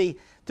 to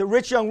the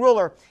rich young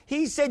ruler,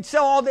 he said,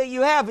 sell all that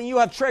you have and you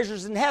have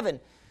treasures in heaven.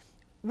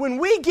 When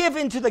we give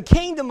into the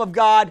kingdom of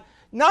God,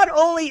 not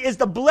only is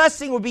the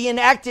blessing will be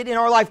enacted in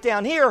our life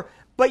down here,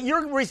 but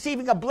you're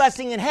receiving a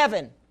blessing in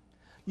heaven.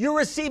 you're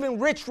receiving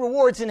rich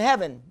rewards in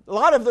heaven. A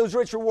lot of those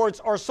rich rewards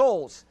are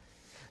souls.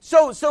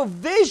 So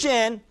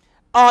vision,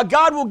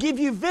 God will give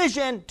you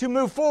vision to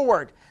move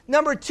forward.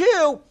 Number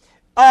 2,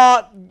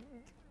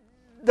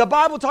 the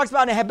Bible talks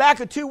about in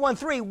Habakkuk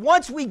 2:1-3,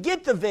 once we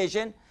get the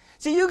vision,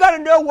 see, you got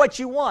to know what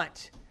you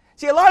want.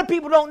 See, a lot of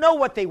people don't know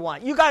what they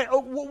want. You got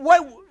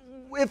what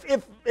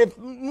if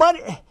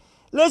money,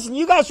 listen,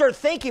 you got to start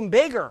thinking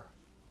bigger.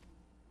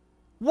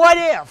 What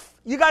if?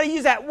 You got to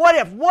use that. What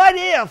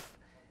if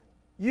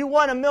you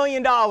won $1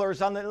 million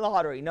on the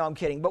lottery? No, I'm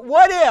kidding. But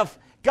what if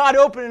God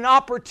opened an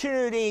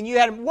opportunity and you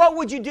had, what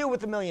would you do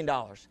with $1 million?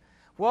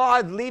 Well,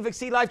 I'd leave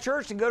Exceed Life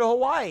Church and go to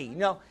Hawaii.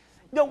 No,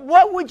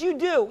 what would you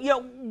do?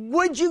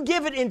 Would you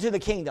give it into the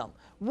kingdom?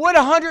 Would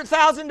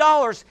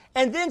 $100,000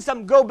 and then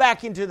some go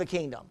back into the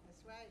kingdom?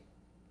 That's right.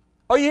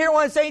 Are you hearing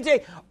what I'm saying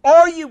today?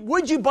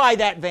 Would you buy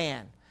that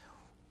van?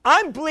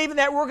 I'm believing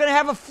that we're going to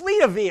have a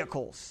fleet of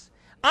vehicles.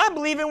 I'm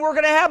believing we're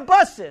going to have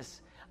buses.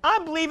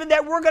 I'm believing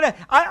that we're going to,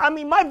 I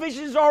mean, my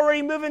vision is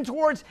already moving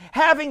towards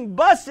having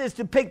buses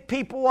to pick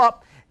people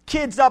up,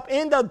 kids up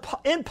in the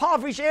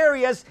impoverished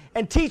areas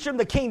and teach them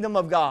the kingdom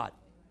of God.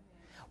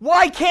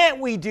 Why can't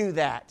we do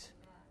that?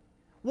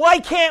 Why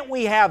can't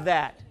we have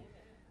that?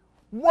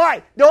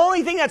 Why? The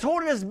only thing that's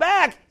holding us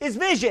back is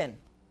vision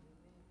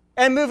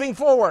and moving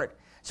forward.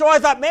 So I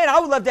thought, man, I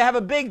would love to have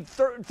a big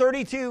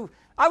 32,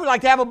 I would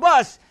like to have a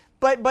bus,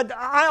 but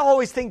I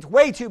always think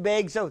way too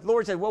big. So the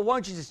Lord said, well, why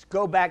don't you just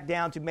go back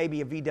down to maybe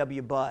a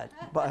VW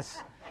bus.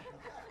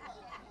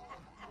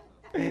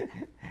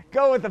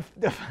 Go with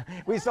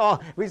we saw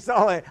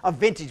a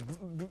vintage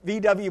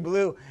VW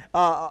blue,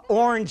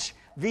 orange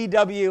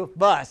VW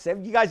bus.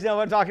 You guys know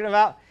what I'm talking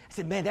about? I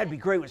said, man, that'd be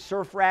great with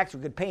surf racks.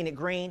 We could paint it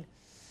green.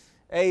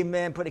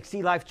 Amen. Put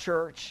Exceed Life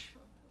Church.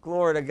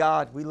 Glory to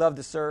God. We love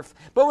to surf.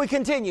 But we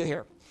continue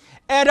here.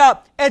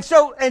 And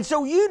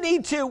so you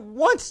need to,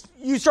 once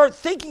you start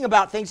thinking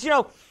about things,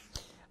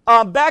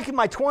 back in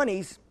my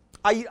 20s,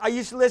 I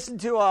used to listen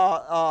to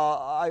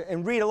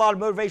and read a lot of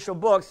motivational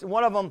books. And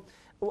one of them,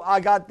 I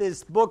got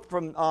this book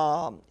from,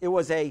 it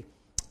was a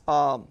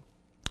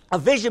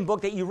vision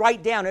book that you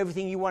write down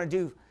everything you want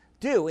to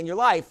do in your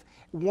life.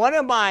 One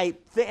of my,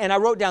 and I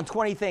wrote down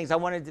 20 things I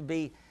wanted to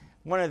be.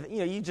 One of the,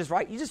 you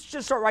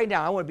just start writing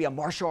down. I want to be a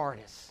martial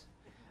artist.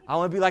 I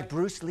want to be like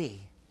Bruce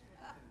Lee,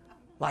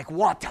 like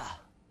water,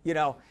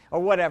 or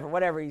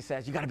whatever he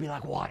says. You got to be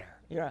like water,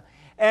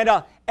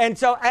 And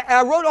so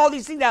I wrote all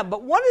these things down.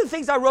 But one of the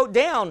things I wrote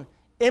down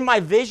in my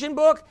vision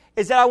book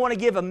is that I want to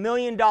give $1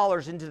 million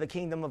into the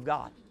kingdom of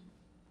God.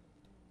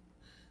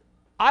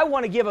 I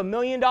want to give $1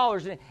 million,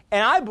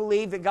 and I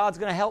believe that God's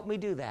going to help me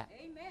do that.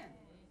 Amen.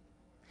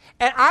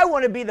 And I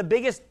want to be the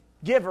biggest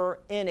giver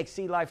in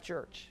Exceed Life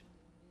Church.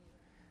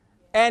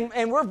 And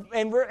I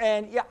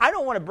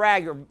don't want to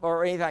brag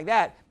or anything like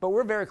that, but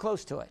we're very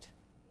close to it.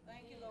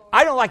 Thank you, Lord.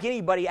 I don't like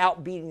anybody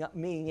out beating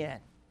me in.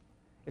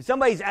 If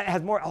somebody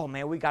has more, oh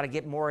man, we got to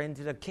get more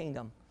into the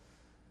kingdom.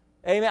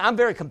 Amen. I'm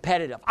very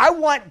competitive. I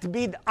want to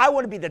be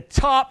the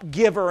top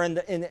giver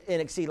in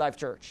Exceed Life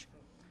Church.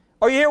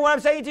 Are you hearing what I'm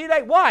saying to you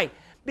today? Why?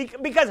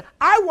 Because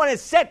I want to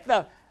set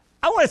the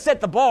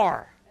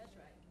bar. That's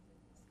right.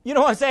 You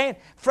know what I'm saying?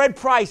 Fred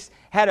Price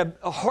had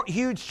a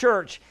huge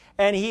church,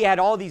 and he had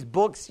all these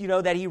books,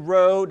 that he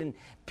wrote,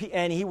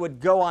 and he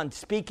would go on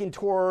speaking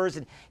tours,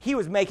 and he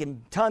was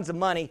making tons of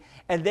money,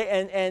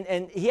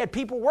 and he had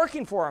people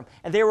working for him,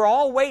 and they were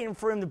all waiting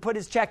for him to put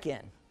his check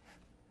in.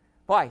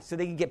 Why? So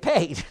they could get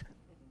paid.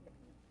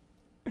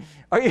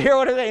 Are you hearing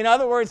what I'm saying? In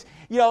other words,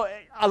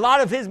 a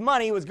lot of his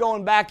money was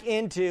going back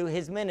into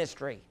his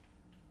ministry.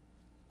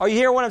 Are you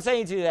hearing what I'm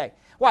saying to you today?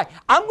 Why?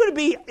 I'm going to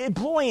be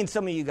employing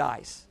some of you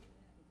guys.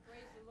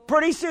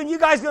 Pretty soon, you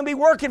guys are going to be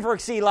working for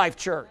Exceed Life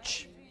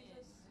Church.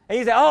 And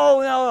you say,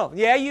 oh, no.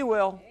 Yeah, you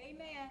will.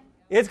 Amen.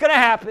 It's going to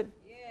happen.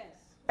 Yes.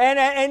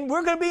 And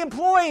we're going to be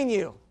employing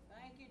you.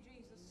 Thank you,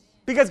 Jesus.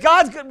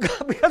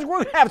 Because we're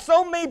going to have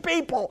so many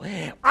people.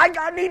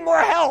 I need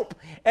more help.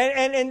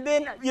 And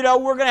then, we're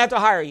going to have to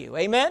hire you.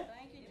 Amen?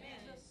 Thank you,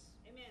 Jesus.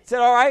 Amen. Is that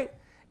all right?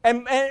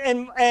 And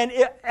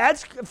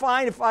that's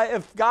fine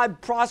if God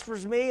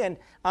prospers me and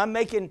I'm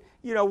making,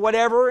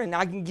 whatever, and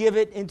I can give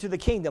it into the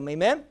kingdom.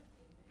 Amen?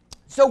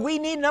 So we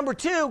need, number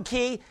 2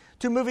 key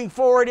to moving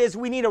forward is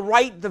we need to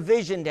write the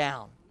vision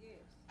down. Yes.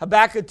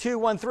 Habakkuk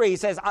 2:1-3, he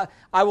says,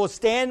 I will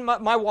stand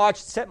my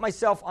watch, set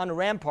myself on a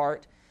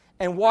rampart,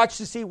 and watch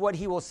to see what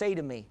he will say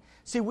to me.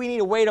 See, we need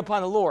to wait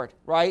upon the Lord,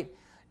 right?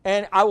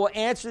 And I will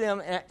answer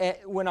them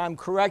when I'm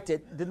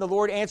corrected. Then the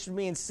Lord answered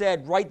me and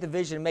said, write the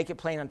vision and make it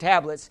plain on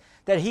tablets,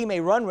 that he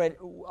may run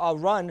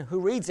who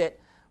reads it.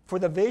 For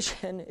the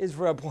vision is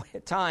for a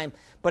appointed time,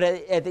 but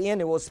at the end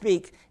it will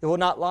speak. It will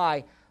not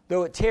lie.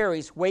 Though it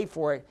tarries, wait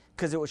for it,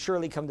 because it will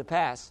surely come to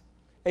pass.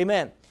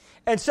 Amen.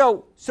 And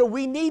so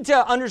we need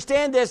to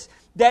understand this,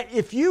 that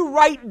if you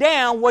write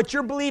down what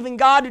you're believing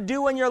God to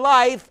do in your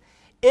life,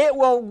 it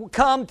will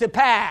come to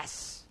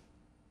pass.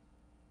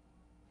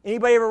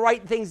 Anybody ever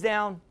write things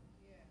down?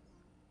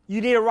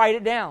 You need to write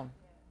it down.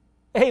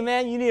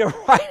 Amen. You need to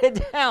write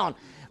it down.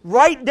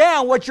 Write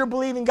down what you're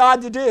believing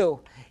God to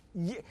do.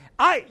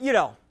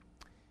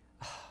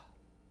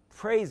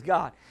 praise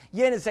God.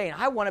 You ended up saying,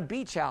 I want a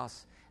beach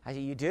house. I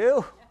said, you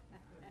do?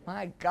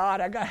 My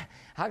God, I got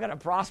to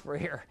prosper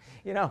here,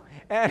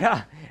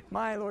 and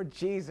my Lord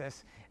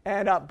Jesus.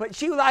 And but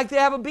she would like to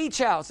have a beach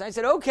house. I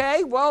said,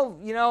 okay, well,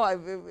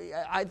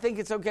 I think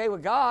it's okay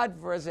with God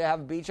for us to have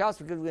a beach house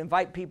because we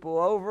invite people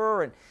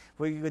over and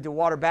we could do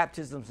water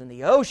baptisms in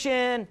the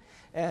ocean.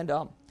 And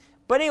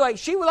but anyway,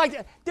 she would like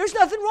to. There's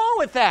nothing wrong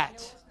with that. No,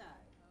 it's not.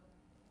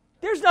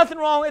 There's nothing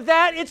wrong with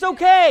that. It's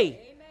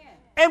okay. Amen.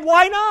 And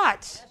why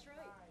not? That's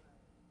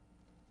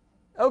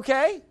right.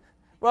 Okay.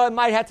 Well, it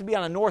might have to be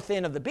on the north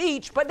end of the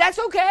beach, but that's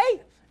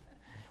okay.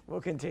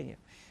 We'll continue.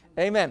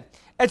 Amen.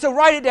 And so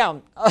write it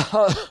down.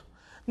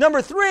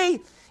 Number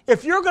 3,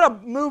 if you're going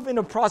to move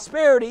into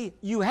prosperity,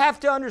 you have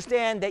to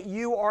understand that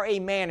you are a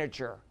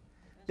manager,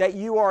 that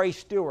you are a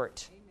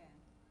steward. Amen.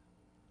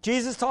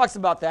 Jesus talks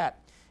about that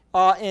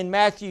in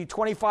Matthew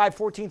 25,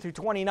 14 through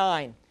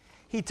 29.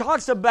 He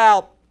talks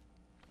about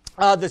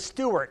the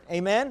steward.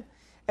 Amen.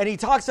 And he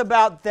talks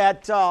about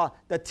that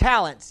the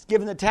talents,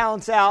 giving the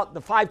talents out,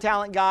 the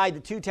 5-talent guy,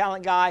 the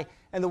 2-talent guy,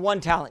 and the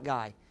 1-talent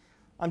guy.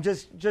 I'm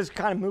just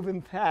kind of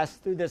moving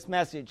past through this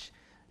message.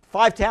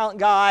 5-talent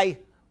guy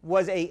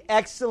was an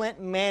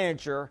excellent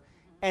manager,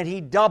 and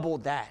he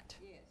doubled that.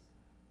 Yes.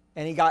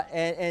 And he got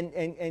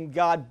and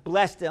God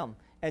blessed him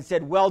and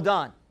said, well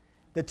done.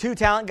 The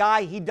 2-talent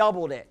guy, he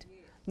doubled it. Yes.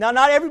 Now,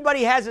 not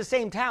everybody has the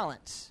same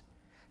talents.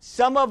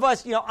 Some of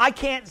us, I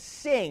can't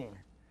sing.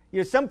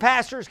 Some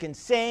pastors can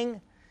sing.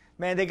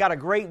 Man, they got a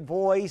great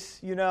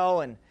voice,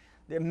 and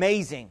they're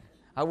amazing.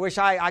 I wish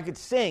I could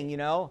sing,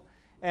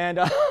 and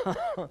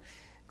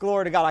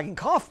glory to God, I can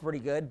cough pretty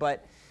good,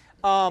 but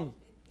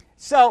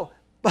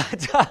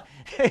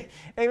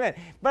amen.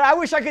 But I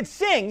wish I could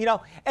sing,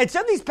 And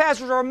some of these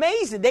pastors are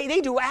amazing. They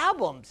do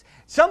albums.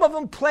 Some of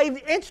them play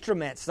the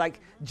instruments,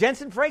 like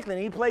Jensen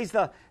Franklin. He plays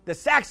the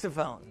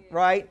saxophone,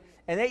 right?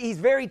 And he's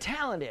very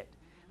talented.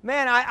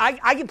 Man,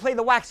 I can play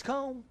the wax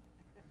comb.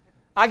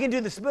 I can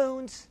do the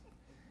spoons.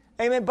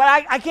 Amen.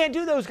 But I can't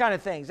do those kind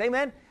of things.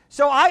 Amen.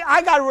 So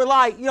I got to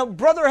rely.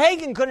 Brother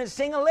Hagin couldn't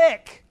sing a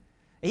lick.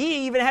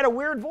 He even had a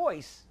weird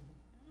voice.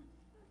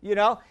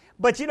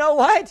 But you know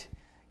what?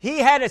 He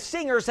had a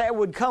singers that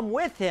would come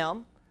with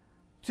him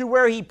to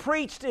where he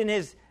preached in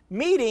his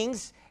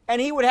meetings, and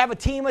he would have a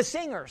team of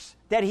singers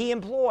that he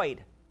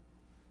employed.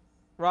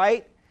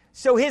 Right?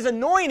 So his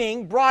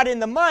anointing brought in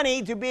the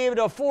money to be able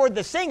to afford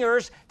the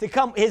singers to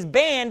come, his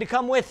band to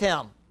come with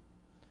him.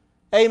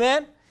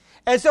 Amen.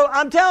 And so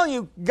I'm telling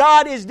you,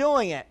 God is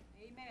doing it.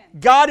 Amen.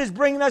 God is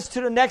bringing us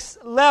to the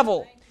next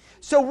level.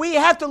 So we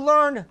have to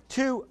learn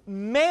to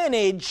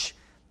manage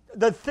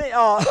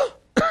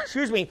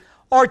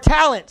our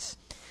talents.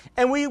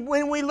 And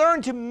when we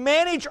learn to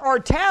manage our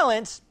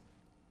talents,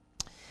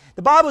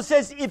 the Bible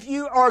says if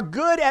you are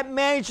good at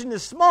managing the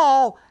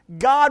small,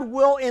 God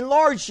will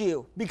enlarge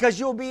you because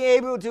you'll be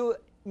able to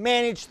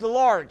manage the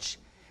large.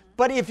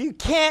 But if you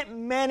can't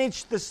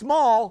manage the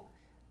small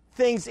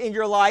things in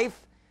your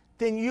life,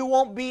 then you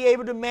won't be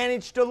able to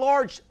manage the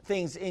large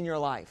things in your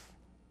life.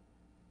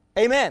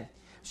 Amen.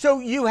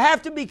 So you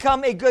have to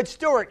become a good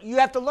steward. You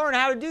have to learn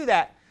how to do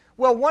that.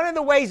 Well, one of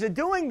the ways of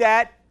doing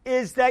that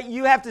is that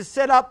you have to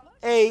set up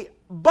a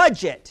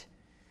budget.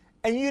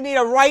 And you need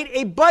to write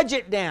a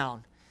budget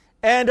down.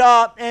 And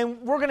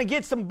we're going to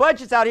get some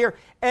budgets out here.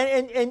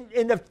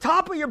 And the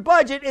top of your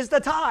budget is the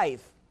tithe.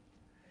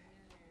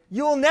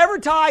 You will never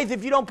tithe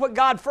if you don't put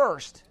God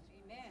first.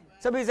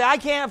 Somebody say, I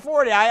can't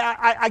afford it.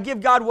 I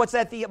give God what's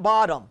at the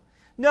bottom.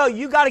 No,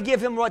 you got to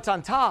give him what's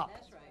on top.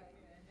 That's right.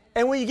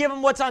 And when you give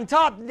him what's on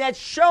top, that's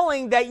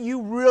showing that you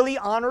really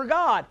honor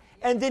God.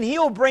 And then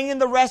he'll bring in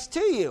the rest to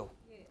you.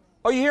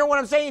 Are you hearing what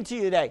I'm saying to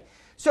you today?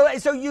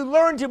 So you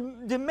learn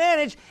to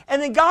manage, and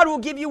then God will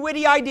give you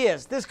witty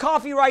ideas. This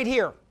coffee right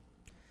here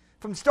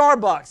from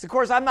Starbucks. Of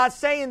course, I'm not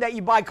saying that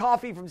you buy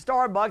coffee from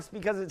Starbucks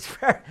because it's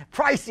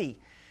pricey.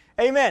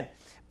 Amen.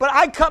 But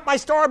I cut my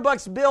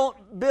Starbucks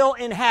bill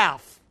in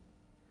half.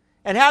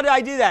 And how did I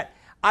do that?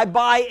 I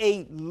buy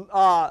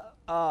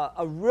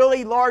a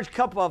really large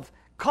cup of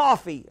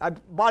coffee. I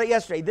bought it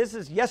yesterday. This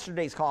is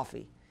yesterday's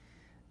coffee.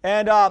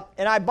 And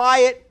I buy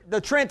it, the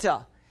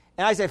Trenta.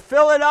 And I say,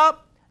 fill it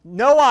up,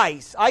 no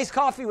ice. Iced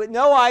coffee with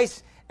no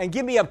ice, and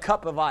give me a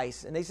cup of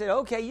ice. And they said,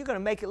 okay, you're going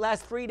to make it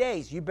last 3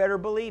 days. You better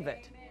believe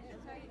it.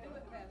 That's how you do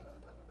it, Pastor.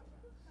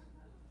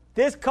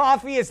 This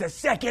coffee is the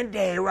second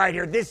day right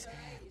here. This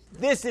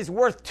is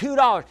worth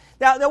 $2.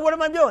 Now what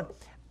am I doing?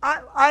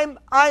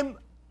 I'm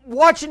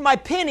watching my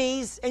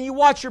pennies, and you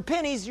watch your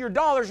pennies, your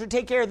dollars will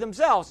take care of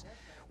themselves.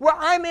 Where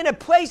I'm in a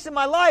place in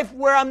my life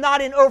where I'm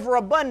not in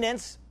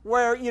overabundance,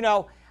 where,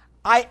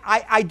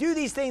 I do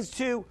these things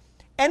too,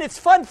 and it's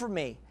fun for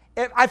me.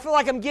 I feel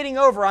like I'm getting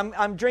over.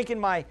 I'm drinking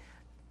my,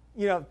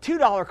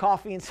 $2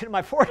 coffee instead of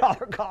my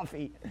 $4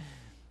 coffee.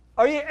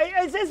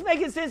 Is this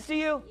making sense to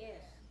you? Yes.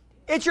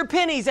 It's your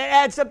pennies that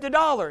adds up to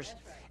dollars.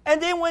 That's right.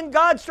 And then when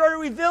God started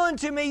revealing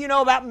to me,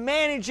 about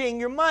managing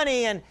your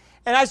money and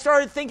And I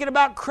started thinking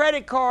about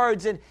credit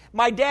cards. And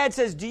my dad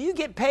says, do you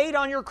get paid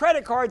on your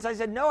credit cards? I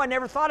said, no, I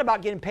never thought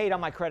about getting paid on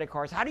my credit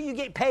cards. How do you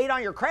get paid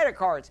on your credit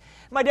cards?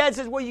 My dad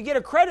says, well, you get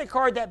a credit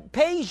card that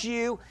pays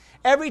you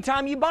every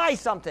time you buy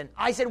something.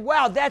 I said,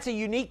 wow, that's a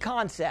unique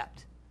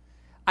concept.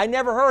 I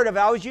never heard of it.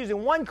 I was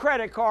using one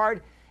credit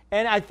card,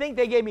 and I think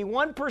they gave me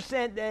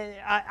 1%. And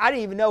I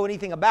didn't even know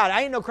anything about it. I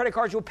didn't know credit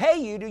cards will pay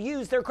you to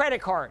use their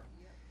credit card.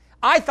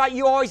 I thought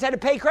you always had to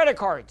pay credit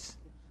cards.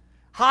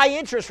 High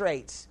interest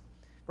rates.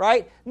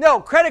 Right?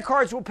 No, credit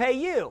cards will pay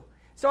you.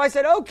 So I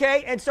said,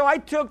 okay. And so I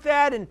took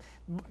that and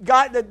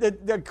got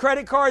the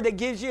credit card that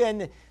gives you,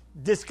 and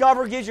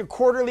Discover gives you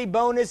quarterly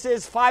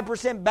bonuses,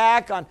 5%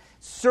 back on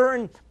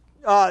certain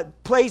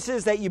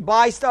places that you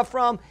buy stuff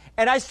from.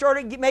 And I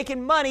started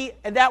making money,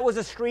 and that was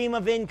a stream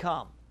of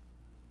income.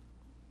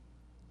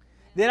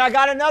 Then I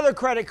got another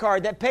credit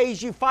card that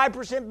pays you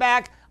 5%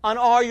 back on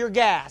all your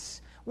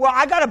gas. Well,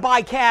 I got to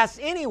buy gas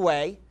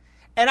anyway.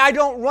 And I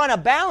don't run a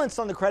balance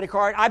on the credit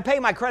card. I pay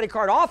my credit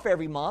card off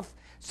every month,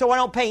 so I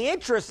don't pay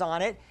interest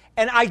on it,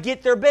 and I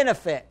get their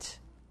benefit,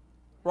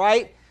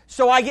 right?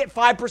 So I get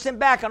 5%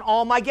 back on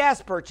all my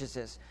gas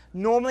purchases.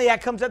 Normally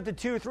that comes up to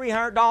 $200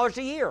 or $300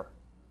 a year,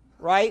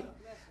 right?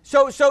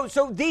 So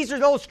these are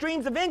those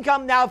streams of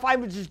income. Now, if I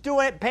was just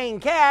doing it paying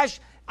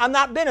cash, I'm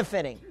not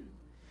benefiting.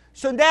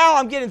 So now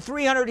I'm getting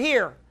 $300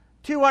 here,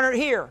 $200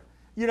 here.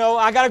 You know,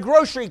 I got a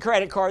grocery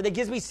credit card that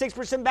gives me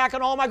 6% back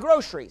on all my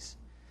groceries.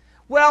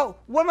 Well,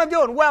 what am I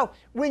doing? Well,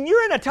 when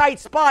you're in a tight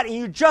spot and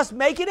you're just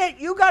making it,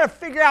 you got to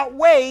figure out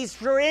ways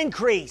for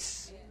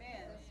increase.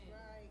 Amen.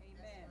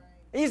 Amen.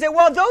 And you say,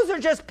 well, those are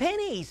just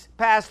pennies,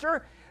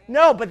 Pastor.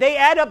 No, but they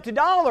add up to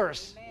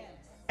dollars. Amen.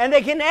 And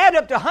they can add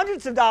up to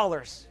hundreds of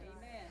dollars.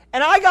 Amen.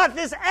 And I got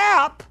this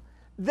app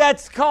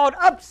that's called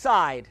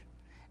Upside.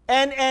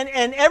 And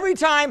every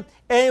time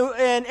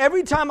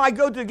I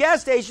go to the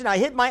gas station, I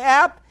hit my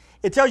app.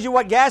 It tells you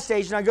what gas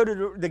station. I go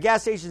to the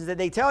gas stations that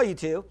they tell you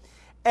to.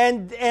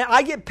 And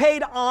I get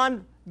paid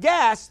on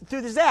gas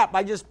through this app.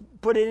 I just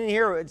put it in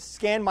here and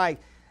scan my...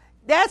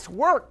 That's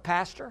work,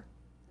 Pastor.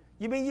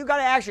 You mean you got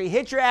to actually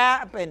hit your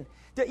app and...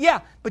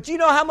 Yeah, but you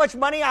know how much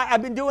money...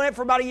 I've been doing it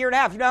for about a year and a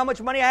half. You know how much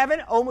money I have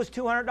in it? Almost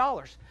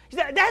 $200. You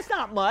say, that's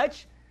not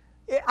much.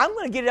 I'm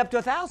going to get it up to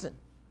 $1,000.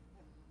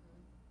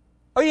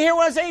 Oh, you hear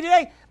what I'm saying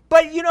today?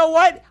 But you know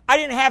what? I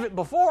didn't have it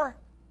before.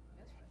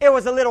 It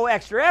was a little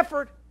extra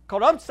effort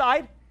called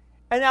Upside.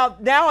 And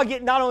now I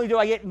get, not only do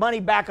I get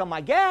money back on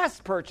my gas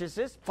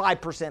purchases,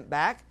 5%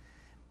 back,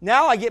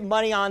 now I get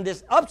money on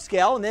this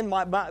upscale. And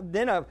then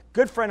then a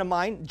good friend of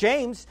mine,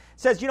 James,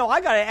 says, you know,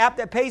 I got an app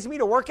that pays me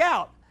to work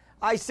out.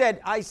 I said,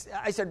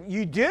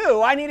 you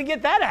do? I need to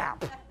get that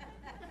app.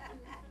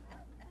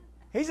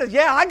 He says,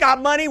 yeah, I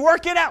got money,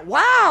 work it out.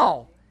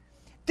 Wow.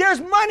 There's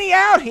money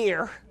out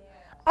here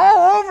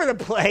all over the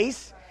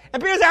place.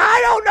 And people say, I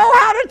don't know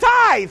how to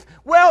tithe.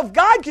 Well, if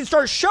God can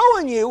start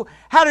showing you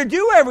how to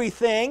do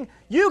everything,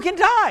 you can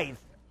tithe.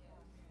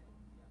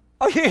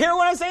 Oh, you hear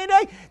what I'm saying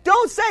today?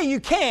 Don't say you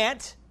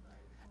can't.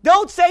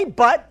 Don't say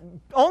but.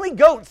 Only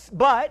goats,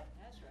 but.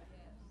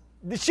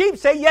 The sheep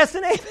say yes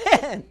and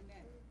amen.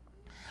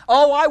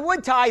 Oh, I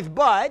would tithe,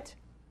 but.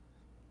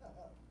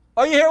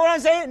 Oh, you hear what I'm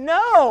saying?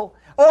 No.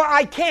 Or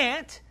I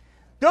can't.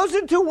 Those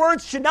are two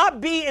words should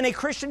not be in a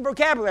Christian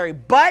vocabulary.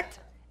 But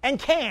and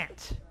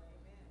can't.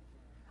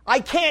 I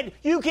can't.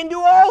 You can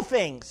do all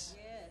things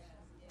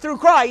through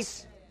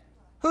Christ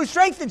who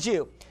strengthens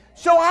you.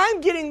 So I'm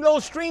getting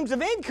those streams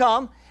of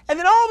income, and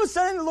then all of a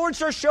sudden the Lord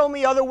starts showing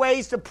me other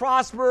ways to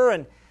prosper,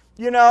 and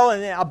you know,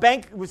 and a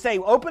bank would say,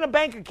 open a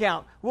bank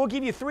account. We'll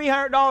give you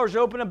 $300 to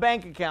open a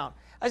bank account.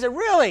 I said,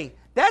 really?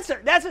 That's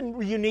a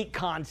unique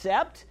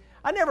concept.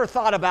 I never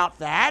thought about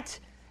that.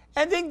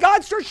 And then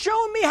God starts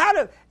showing me how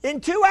to, in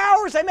 2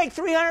 hours, I make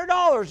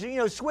 $300, you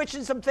know,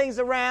 switching some things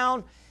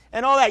around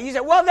and all that. You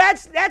say, well,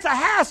 that's a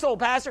hassle,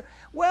 Pastor.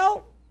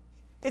 Well,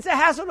 it's a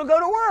hassle to go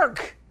to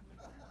work.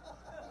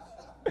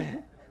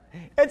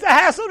 It's a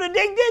hassle to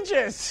dig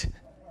ditches.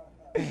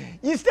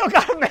 You still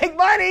got to make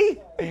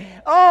money.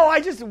 Oh,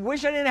 I just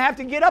wish I didn't have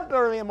to get up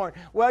early in the morning.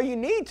 Well, you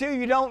need to.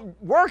 You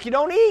don't work, you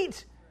don't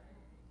eat.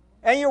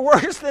 And you're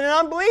worse than an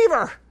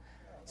unbeliever.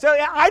 So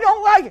I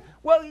don't like,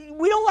 well,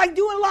 we don't like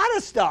doing a lot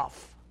of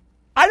stuff.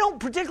 I don't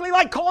particularly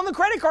like calling the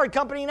credit card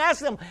company and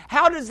asking them,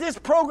 how does this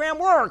program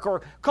work?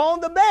 Or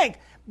calling the bank.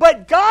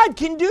 But God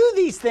can do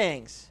these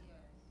things.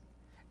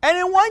 And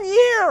in 1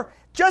 year,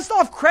 just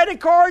off credit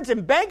cards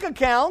and bank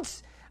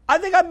accounts, I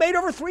think I've made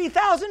over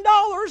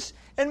 $3,000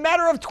 in a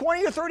matter of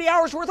 20 or 30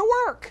 hours worth of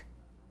work.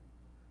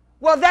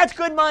 Well, that's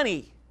good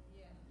money.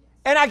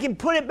 And I can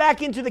put it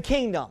back into the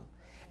kingdom.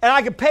 And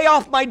I can pay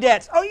off my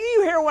debts. Oh,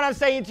 you hear what I'm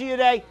saying to you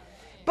today?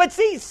 But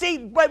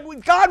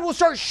but God will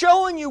start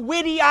showing you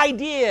witty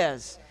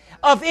ideas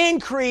of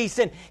increase,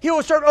 and He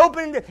will start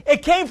opening.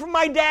 It came from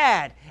my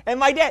dad,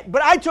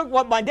 but I took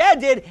what my dad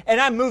did and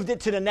I moved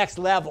it to the next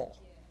level.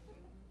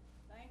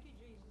 Thank you,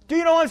 Jesus. Do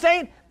you know what I'm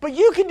saying? But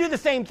you can do the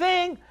same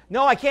thing.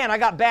 No, I can't. I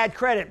got bad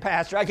credit,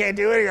 Pastor. I can't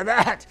do any of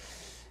that.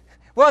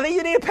 Well, then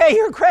you need to pay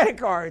your credit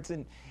cards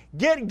and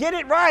Get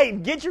it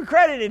right. Get your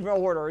credit in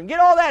order and get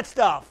all that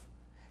stuff.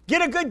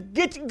 Get a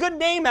good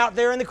name out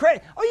there in the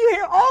credit. Oh, you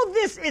hear? All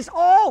this is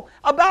all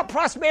about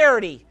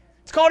prosperity.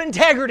 It's called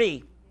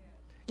integrity.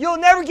 You'll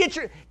never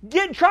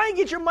try and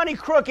get your money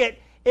crooked.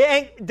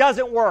 It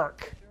doesn't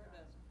work.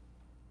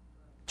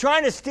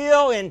 Trying to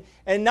steal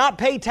and not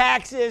pay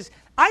taxes.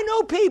 I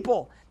know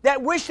people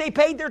that wish they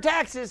paid their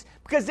taxes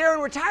because they're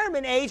in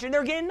retirement age and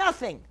they're getting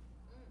nothing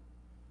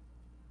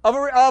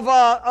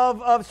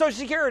of Social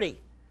Security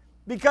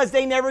because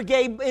they never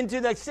gave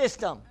into the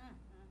system.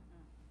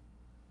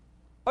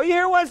 Oh, you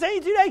hear what I'm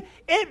saying today?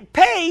 It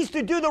pays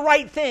to do the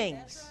right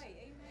things.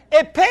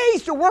 It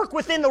pays to work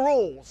within the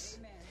rules.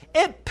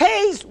 It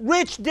pays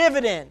rich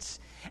dividends.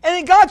 And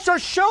then God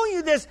starts showing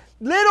you this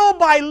little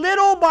by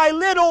little by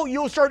little.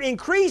 You'll start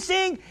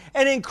increasing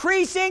and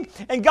increasing,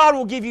 and God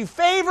will give you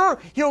favor.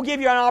 He'll give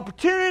you an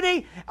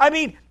opportunity. I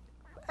mean,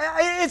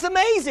 it's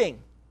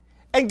amazing.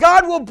 And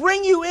God will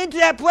bring you into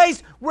that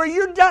place where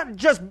you're not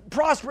just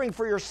prospering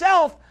for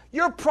yourself,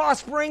 you're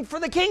prospering for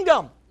the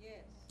kingdom.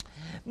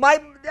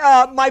 My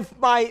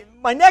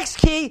next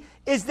key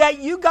is that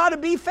you got to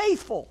be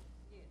faithful.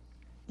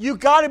 You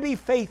got to be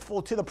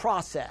faithful to the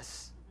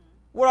process.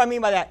 What do I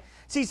mean by that?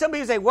 See, some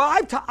people say, well,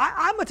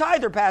 I'm a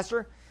tither,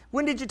 Pastor.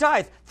 When did you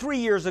tithe? 3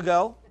 years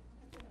ago.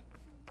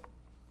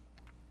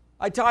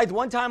 I tithed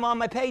one time on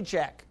my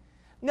paycheck.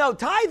 No,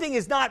 tithing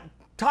is not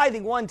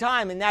tithing one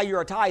time and now you're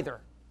a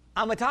tither.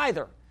 I'm a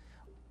tither.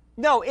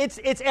 No, it's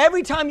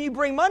every time you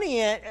bring money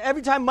in,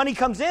 every time money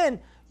comes in,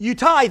 you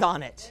tithe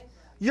on it.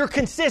 You're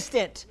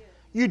consistent.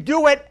 You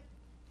do it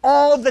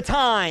all the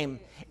time.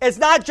 It's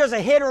not just a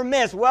hit or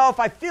miss. Well, if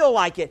I feel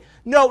like it.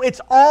 No, it's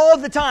all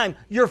the time.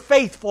 You're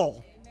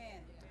faithful.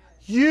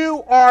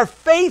 You are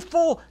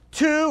faithful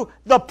to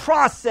the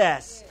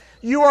process.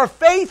 You are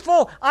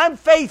faithful. I'm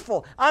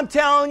faithful. I'm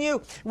telling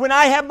you, when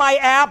I have my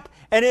app,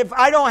 and if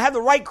I don't have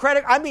the right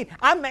credit,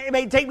 it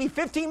may take me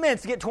 15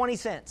 minutes to get 20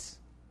 cents.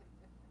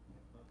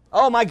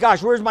 Oh my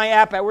gosh, where's my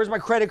app at? Where's my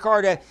credit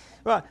card at?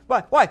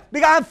 Why?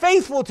 Because I'm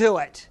faithful to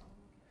it.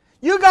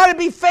 You got to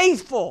be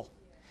faithful.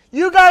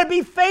 You got to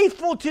be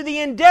faithful to the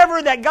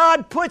endeavor that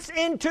God puts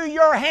into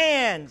your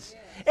hands.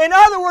 In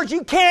other words,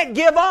 you can't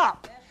give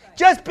up.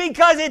 Just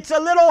because it's a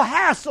little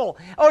hassle,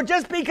 or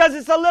just because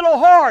it's a little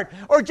hard,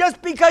 or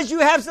just because you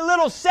have a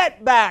little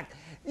setback.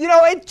 You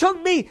know, it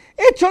took me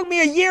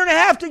a year and a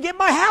half to get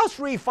my house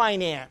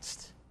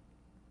refinanced.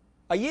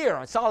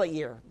 A solid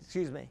year,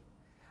 excuse me.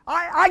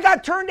 I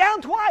got turned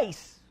down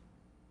twice.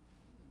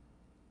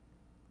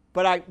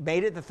 But I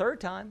made it the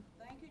third time.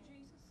 Thank you,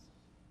 Jesus.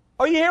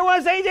 Oh, you hear what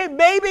I'm saying?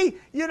 Maybe,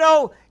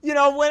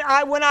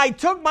 when I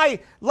took my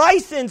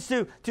license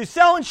to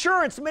sell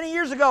insurance many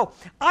years ago,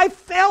 I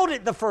failed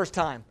it the first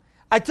time.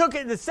 I took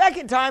it the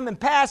second time and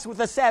passed with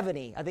a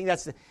 70. I think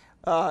that's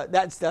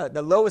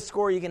the lowest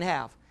score you can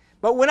have.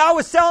 But when I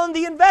was selling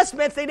the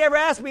investments, they never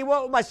asked me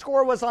what my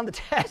score was on the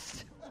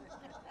test.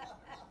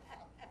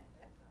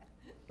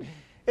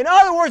 In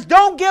other words,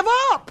 don't give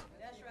up.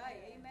 That's right.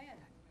 Amen.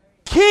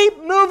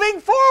 Keep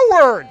moving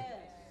forward.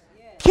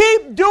 Yes.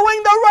 Keep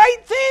doing the right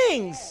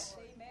things.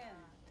 Amen.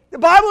 The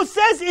Bible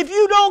says if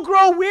you don't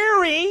grow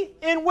weary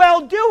in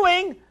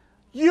well-doing,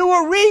 you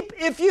will reap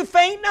if you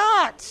faint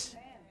not.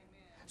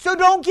 So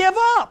don't give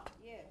up.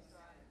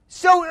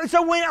 So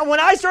when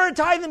I started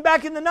tithing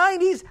back in the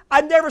 90s,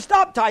 I've never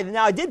stopped tithing.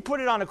 Now, I did put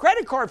it on a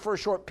credit card for a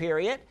short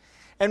period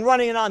and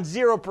running it on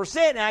 0%.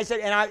 And I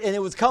said, and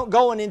it was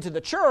going into the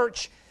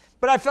church.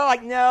 But I felt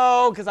like,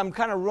 no, because I'm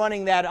kind of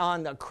running that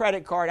on the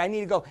credit card. I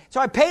need to go.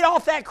 So I paid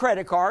off that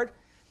credit card,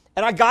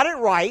 and I got it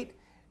right.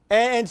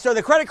 And so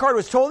the credit card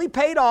was totally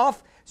paid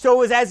off. So it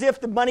was as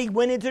if the money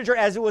went into the church,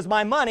 as it was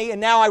my money,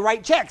 and now I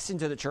write checks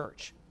into the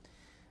church.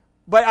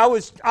 But I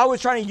was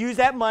trying to use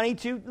that money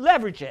to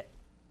leverage it.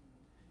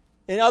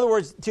 In other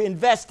words, to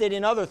invest it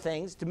in other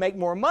things to make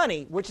more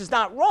money, which is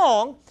not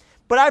wrong,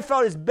 but I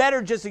felt it's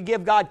better just to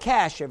give God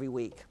cash every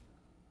week.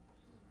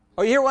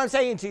 Oh, you hear what I'm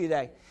saying to you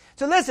today?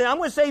 So listen, I'm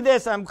going to say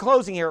this, I'm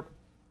closing here.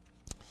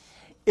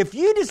 If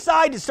you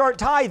decide to start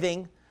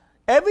tithing,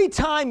 every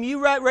time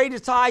you're ready to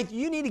tithe,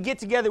 you need to get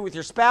together with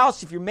your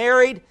spouse. If you're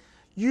married,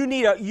 you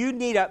need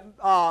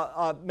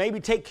to maybe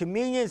take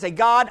communion and say,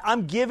 God,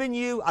 I'm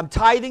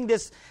tithing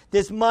this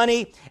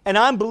money, and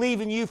I'm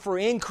believing you for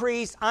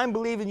increase. I'm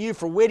believing you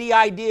for witty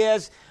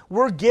ideas.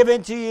 We're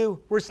giving to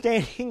you. We're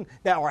standing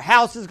that our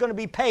house is going to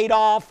be paid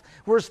off.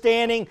 We're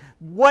standing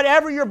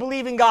whatever you're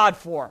believing God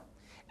for.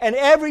 And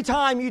every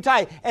time you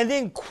tithe, and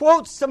then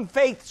quote some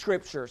faith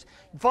scriptures.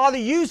 Father,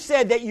 you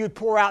said that you'd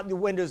pour out the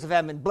windows of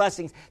heaven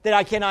blessings that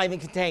I cannot even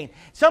contain.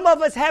 Some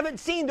of us haven't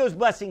seen those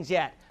blessings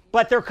yet,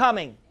 but they're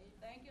coming.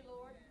 Thank you,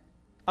 Lord.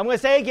 I'm going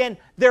to say again,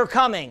 they're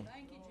coming.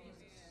 Thank you,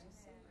 Jesus.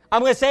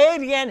 I'm going to say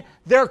it again,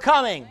 they're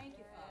coming. Thank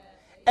you, Father.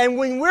 And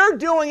when we're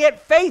doing it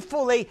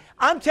faithfully,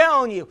 I'm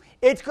telling you,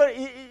 it's going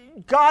to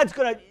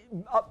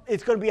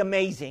be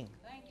amazing.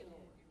 Thank you,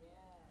 Lord.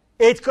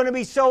 It's going to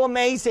be so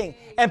amazing.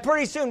 And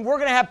pretty soon we're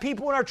going to have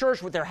people in our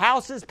church with their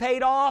houses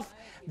paid off.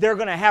 They're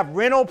going to have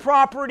rental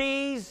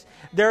properties.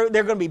 They're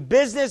going to be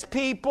business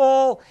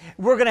people.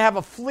 We're going to have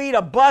a fleet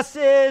of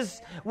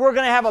buses. We're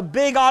going to have a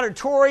big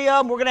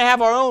auditorium. We're going to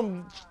have our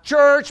own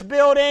church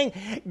building.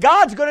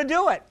 God's going to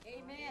do it.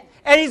 Amen.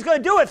 And He's going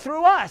to do it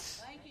through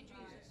us. Thank you,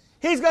 Jesus.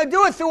 He's going to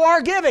do it through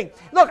our giving.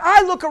 Look,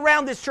 I look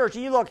around this church,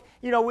 and you look,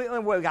 we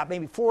got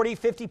maybe 40,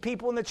 50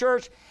 people in the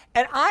church,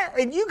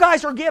 and you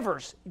guys are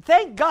givers.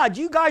 Thank God,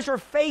 you guys are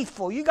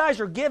faithful. You guys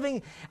are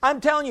giving.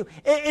 I'm telling you,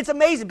 it's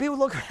amazing. People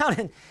look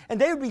around,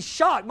 and they would be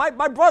shocked. My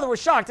brother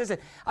was shocked.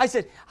 I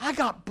said, I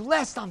got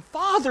blessed on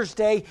Father's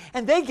Day,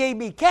 and they gave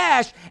me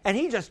cash, and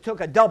he just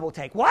took a double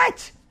take.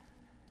 What?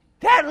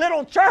 That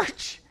little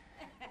church?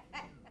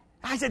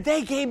 I said,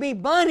 they gave me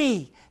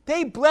money.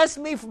 They blessed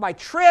me for my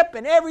trip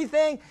and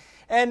everything.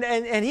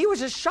 And he was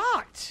just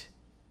shocked.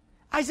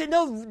 I said,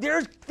 no,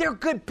 they're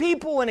good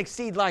people in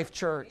Exceed Life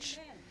Church.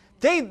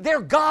 They're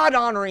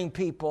God-honoring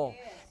people.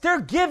 Yes. They're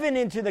given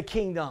into the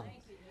kingdom.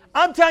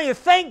 I'm telling you,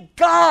 thank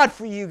God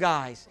for you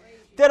guys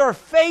that are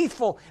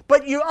faithful.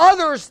 But you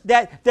others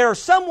that are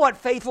somewhat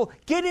faithful,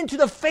 get into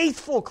the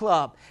faithful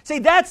club. Say,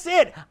 that's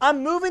it.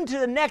 I'm moving to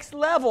the next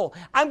level.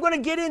 I'm going to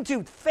get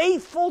into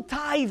faithful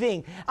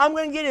tithing. I'm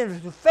going to get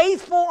into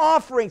faithful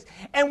offerings.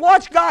 And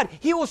watch God.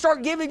 He will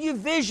start giving you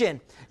vision.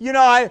 You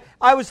know,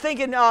 I was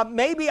thinking about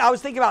maybe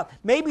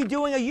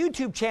doing a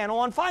YouTube channel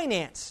on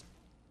finance.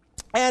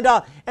 And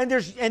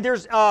there's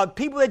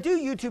people that do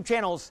YouTube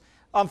channels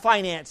on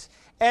finance.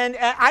 And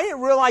I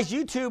didn't realize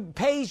YouTube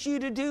pays you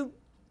to do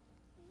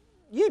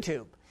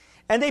YouTube.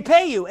 And they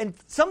pay you. And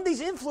some of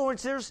these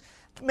influencers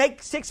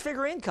make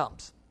six-figure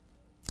incomes.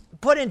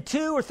 Put in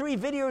 2 or 3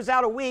 videos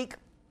out a week,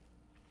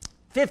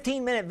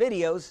 15-minute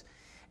videos,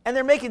 and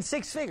they're making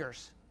 6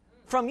 figures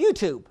from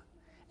YouTube.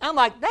 And I'm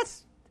like,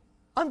 that's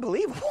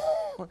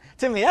unbelievable.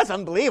 To me, that's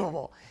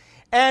unbelievable.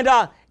 And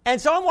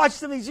so I'm watching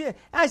some of these videos,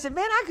 and I said,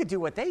 man, I could do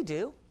what they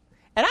do.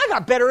 And I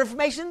got better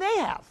information than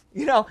they have.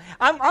 You know,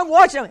 I'm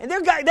watching them, and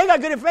they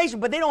got good information,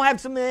 but they don't have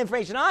some of the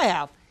information I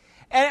have.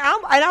 And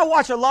I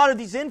watch a lot of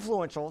these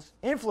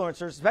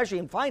influencers, especially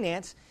in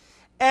finance,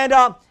 and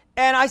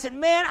I said,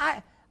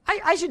 man,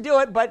 I should do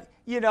it, but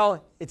you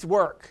know, it's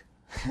work.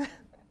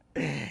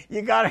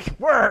 You got to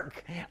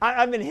work.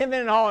 I've been hemming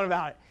and hawing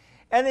about it.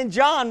 And then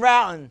John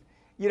Routon,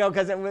 you know,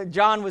 because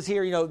John was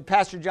here, you know,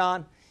 Pastor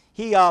John,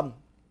 he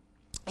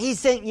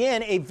sent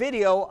in a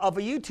video of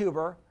a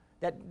YouTuber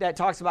that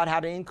talks about how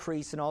to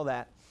increase and all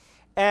that.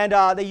 And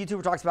the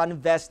YouTuber talks about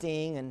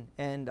investing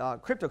and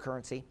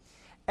cryptocurrency.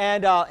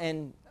 And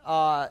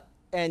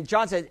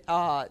John said,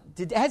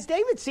 has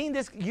David seen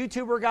this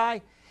YouTuber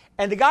guy?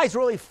 And the guy's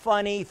really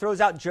funny,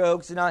 throws out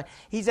jokes. And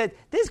he said,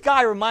 this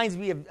guy reminds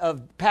me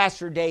of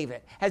Pastor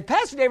David. Has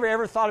Pastor David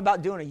ever thought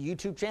about doing a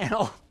YouTube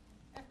channel?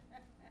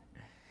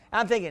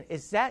 I'm thinking,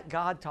 is that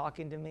God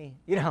talking to me?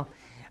 You know,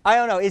 I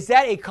don't know. Is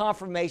that a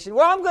confirmation?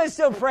 Well, I'm going to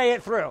still pray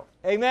it through.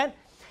 Amen?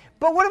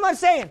 But what am I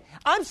saying?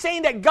 I'm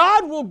saying that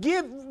God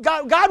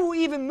will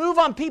even move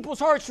on people's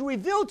hearts to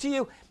reveal to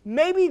you,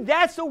 maybe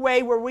that's a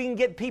way where we can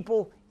get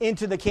people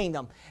into the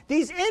kingdom.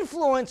 These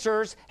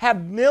influencers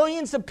have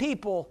millions of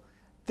people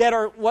that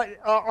are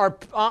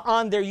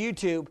on their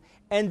YouTube,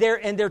 and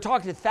they're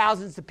talking to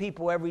thousands of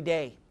people every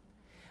day.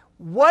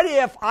 What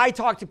if I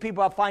talk to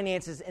people about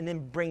finances and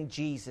then bring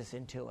Jesus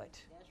into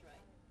it? That's right.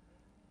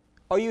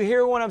 Are you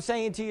hearing what I'm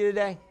saying to you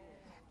today?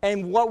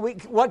 And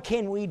what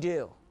can we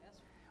do?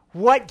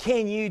 What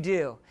can you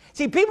do?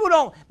 See,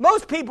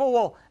 most people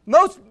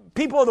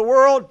of the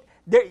world,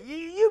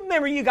 you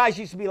remember you guys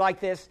used to be like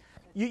this.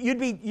 You'd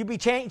be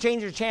changing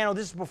your channel.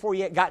 This is before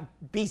you got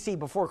BC,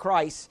 before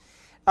Christ.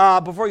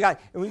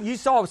 You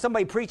saw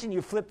somebody preaching,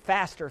 you flipped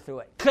faster through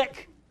it.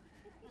 Click.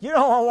 You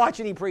don't want to watch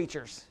any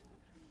preachers.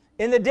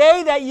 In the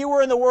day that you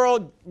were in the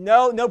world,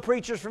 no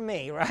preachers from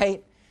me,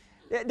 right?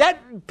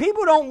 That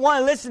people don't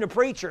want to listen to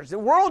preachers. The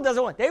world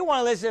doesn't want. They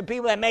want to listen to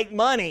people that make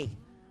money.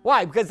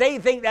 Why? Because they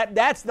think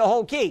that's the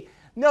whole key.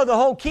 No, the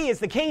whole key is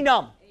the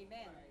kingdom.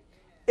 Amen.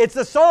 It's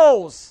the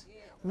souls.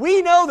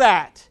 We know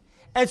that.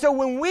 And so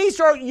when we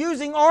start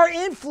using our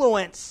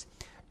influence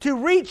to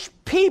reach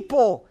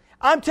people,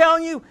 I'm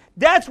telling you,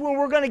 that's when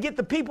we're going to get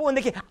the people in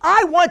the kingdom.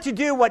 I want to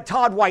do what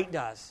Todd White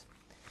does.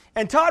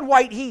 And Todd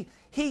White, he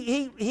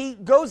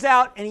goes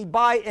out and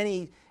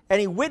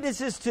he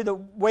witnesses to the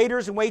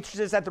waiters and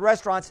waitresses at the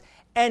restaurants,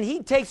 and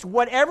he takes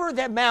whatever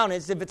the amount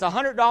is, if it's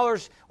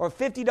 $100 or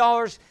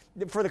 $50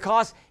 for the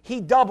cost,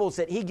 he doubles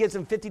it. He gives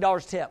them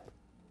 $50 tip.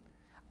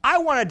 I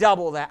want to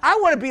double that. I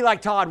want to be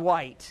like Todd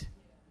White.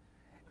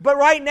 But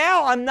right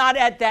now, I'm not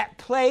at that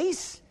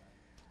place.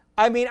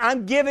 I mean,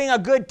 I'm giving a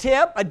good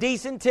tip, a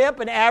decent tip,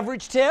 an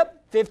average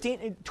tip,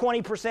 15,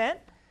 20%.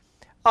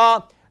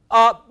 But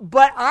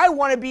I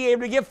want to be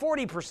able to give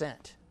 40%.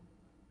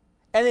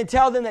 And then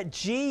tell them that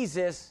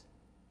Jesus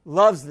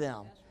loves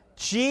them.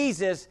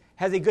 Jesus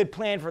has a good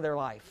plan for their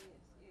life.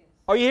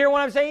 Are you hearing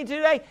what I'm saying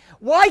today?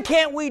 Why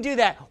can't we do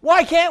that?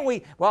 Why can't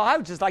we? Well, I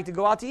would just like to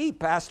go out to eat,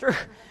 Pastor.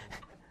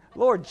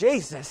 Lord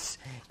Jesus,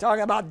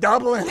 talking about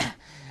doubling.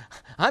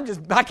 I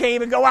can't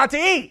even go out to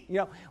eat. You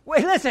know,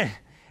 wait,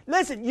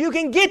 listen, you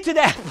can get to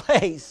that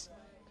place.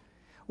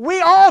 We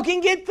all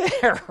can get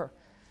there.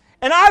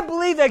 And I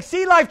believe that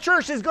Exceed Life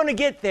Church is going to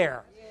get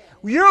there.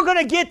 You're going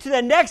to get to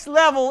the next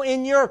level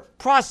in your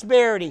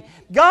prosperity.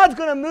 God's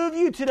going to move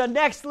you to the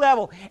next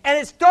level. And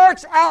it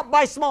starts out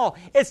by small.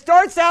 It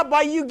starts out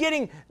by you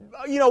getting,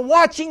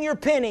 watching your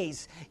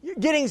pennies. You're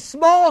getting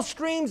small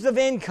streams of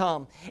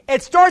income.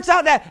 It starts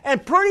out that,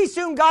 and pretty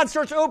soon God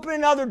starts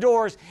opening other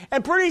doors.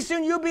 And pretty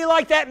soon you'll be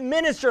like that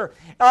minister,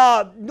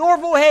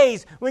 Norval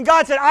Hayes, when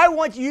God said, I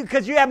want you,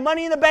 because you have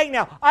money in the bank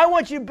now, I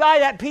want you to buy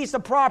that piece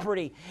of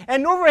property.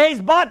 And Norval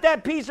Hayes bought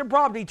that piece of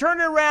property,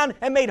 turned it around,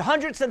 and made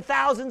hundreds and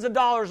thousands of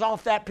dollars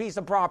off that piece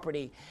of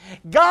property.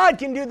 God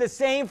can do the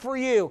same for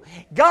you.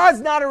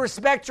 God's not a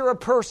respecter of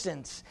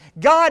persons.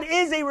 God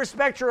is a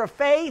respecter of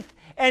faith,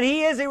 and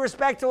He is a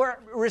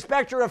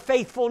respecter of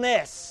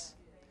faithfulness.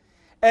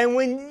 And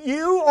when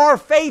you are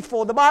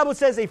faithful, the Bible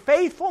says a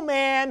faithful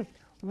man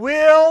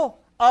will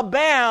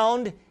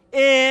abound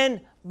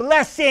in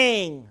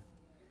blessing.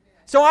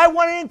 So I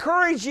want to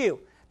encourage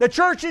you. The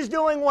church is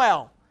doing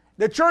well.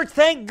 The church,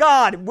 thank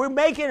God, we're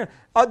making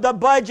the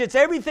budgets.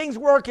 Everything's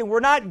working. We're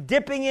not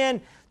dipping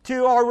in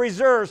to our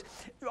reserves.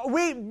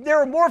 There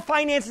are more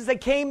finances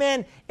that came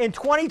in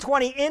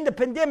 2020 in the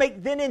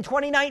pandemic than in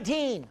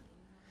 2019.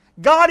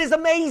 God is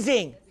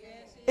amazing.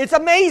 It's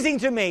amazing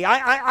to me.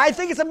 I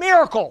think it's a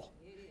miracle.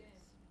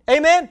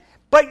 Amen?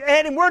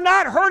 And we're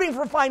not hurting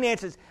for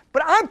finances.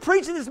 But I'm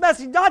preaching this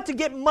message not to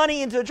get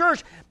money into the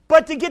church,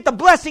 but to get the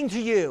blessing to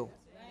you.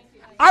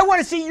 I want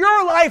to see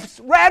your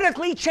life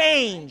radically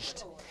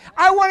changed.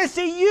 I want to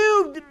see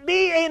you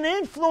be an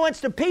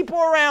influence to people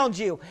around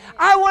you.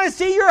 I want to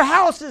see your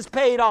houses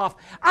paid off.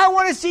 I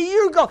want to see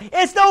you go.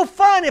 It's no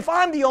fun if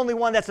I'm the only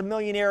one that's a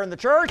millionaire in the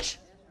church.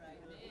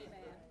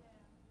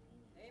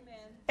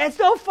 It's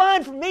no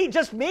fun for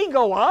just me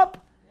go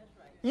up.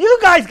 You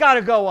guys got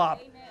to go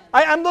up.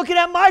 I'm looking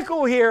at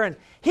Michael here, and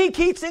he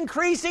keeps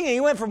increasing, and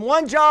he went from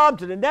one job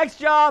to the next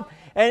job,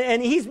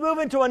 and he's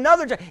moving to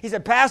another job. He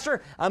said,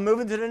 Pastor, I'm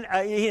moving to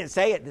the, he didn't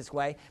say it this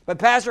way, but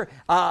Pastor,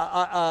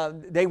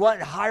 they want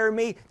to hire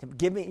me to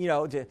give me,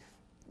 to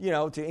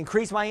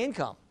increase my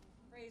income.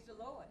 Praise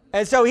the Lord.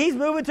 And so he's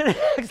moving to the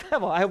next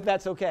level. I hope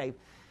that's okay.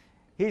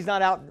 He's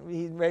not out,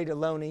 he's ready to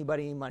loan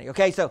anybody any money.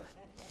 Okay, so,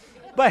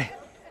 but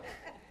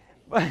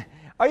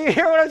are you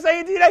hearing what I'm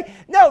saying to you today?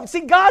 No, see,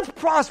 God's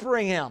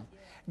prospering him.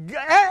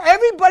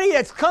 Everybody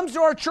that comes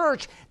to our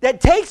church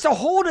that takes a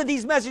hold of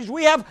these messages,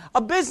 we have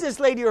a business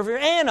lady over here,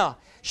 Anna.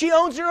 She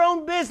owns her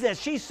own business.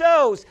 She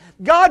sews.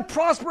 God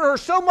prospered her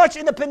so much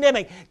in the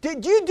pandemic.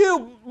 Did you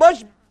do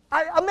much?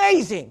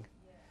 Amazing.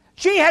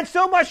 She had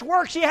so much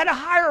work, she had to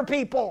hire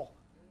people.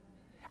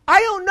 I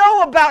don't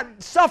know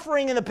about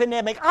suffering in the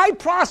pandemic. I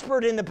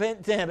prospered in the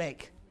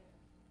pandemic.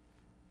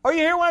 Are you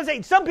hearing what I'm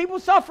saying? Some people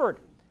suffered.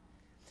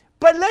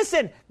 But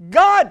listen,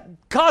 God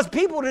caused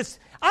people to...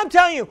 I'm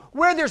telling you,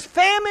 where there's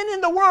famine in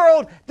the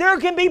world, there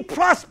can be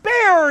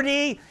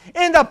prosperity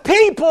in the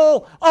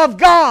people of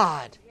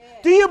God.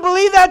 Do you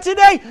believe that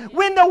today?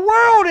 When the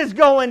world is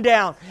going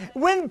down,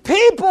 when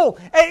people,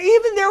 and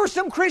even there were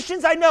some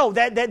Christians I know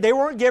that they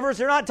weren't givers,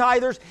 they're not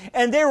tithers,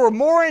 and they were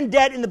more in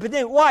debt in the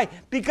pandemic. Why?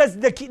 Because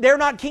they're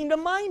not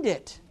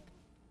kingdom-minded.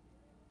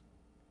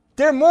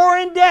 They're more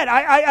in debt.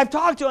 I've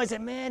talked to them. I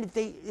said, man,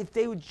 if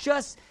they would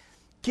just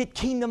get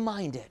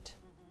kingdom-minded.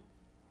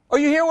 Are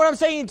you hearing what I'm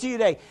saying to you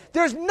today?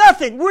 There's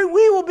nothing. We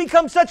will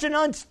become such an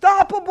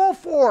unstoppable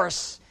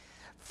force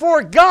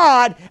for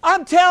God.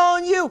 I'm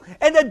telling you,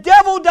 and the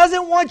devil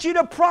doesn't want you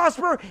to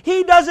prosper.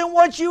 He doesn't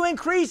want you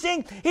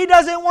increasing. He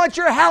doesn't want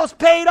your house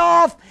paid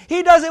off.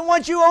 He doesn't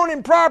want you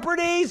owning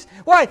properties.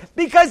 Why?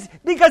 Because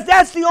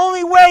that's the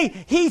only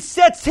way he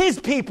sets his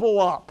people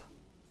up.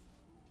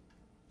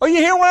 Are you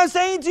hearing what I'm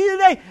saying to you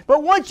today?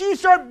 But once you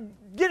start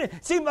getting...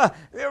 See,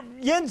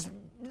 Yen's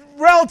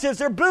relatives,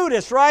 they're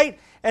Buddhists, right?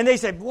 And they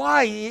said,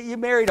 why? You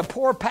married a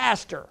poor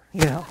pastor,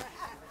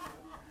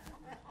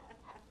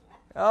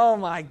 Oh,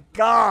 my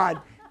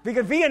God.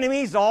 Because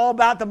Vietnamese are all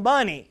about the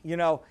money,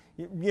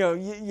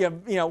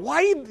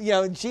 why,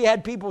 she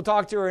had people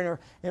talk to her and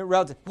her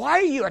relatives. Why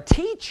are you a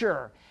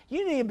teacher?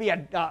 You need to be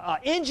an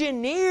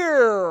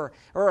engineer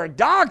or a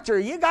doctor.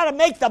 You got to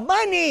make the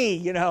money,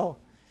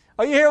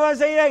 Are you hearing what I'm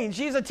saying? Hey,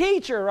 she's a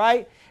teacher,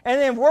 right?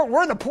 And then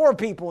we're the poor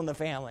people in the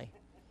family.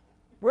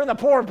 We're the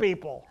poor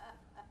people.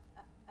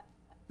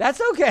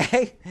 That's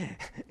okay.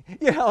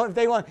 If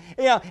they want,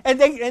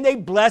 and they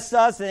bless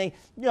us and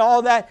they,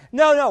 all that.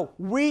 No,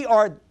 we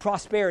are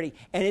prosperity,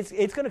 and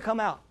it's going to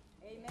come out.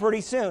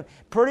 Pretty soon.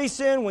 Pretty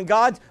soon when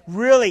God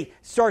really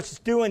starts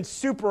doing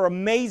super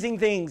amazing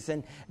things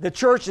and the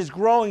church is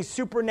growing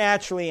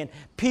supernaturally and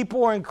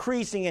people are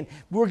increasing and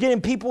we're getting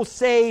people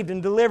saved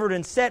and delivered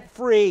and set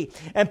free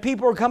and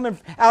people are coming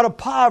out of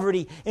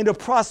poverty into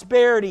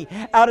prosperity,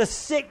 out of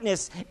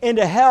sickness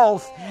into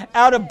health,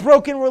 out of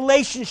broken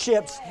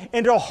relationships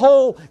into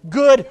whole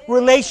good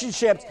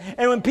relationships,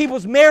 and when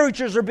people's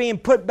marriages are being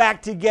put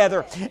back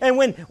together, and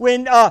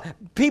when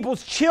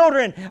people's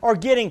children are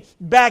getting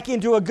back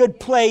into a good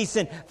place, place,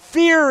 and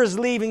fear is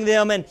leaving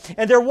them, and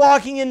they're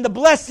walking in the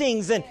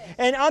blessings, and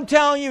I'm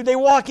telling you, they're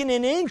walking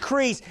in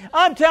increase.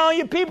 I'm telling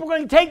you, people are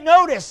going to take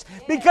notice,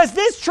 because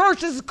this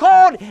church is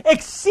called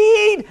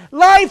Exceed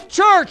Life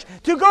Church,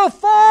 to go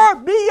far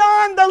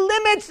beyond the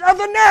limits of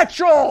the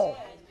natural.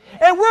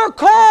 And we're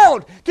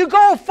called to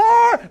go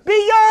far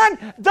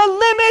beyond the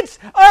limits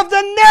of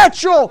the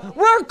natural.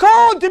 We're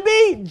called to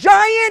be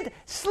giant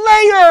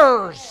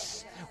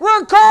slayers.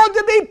 We're called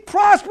to be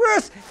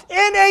prosperous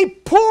in a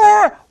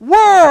poor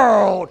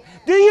world.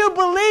 Do you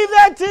believe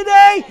that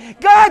today?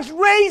 God's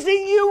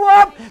raising you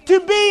up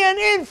to be an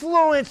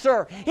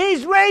influencer.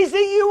 He's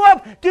raising you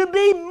up to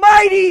be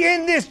mighty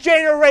in this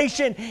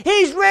generation.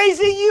 He's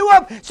raising you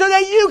up so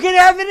that you can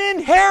have an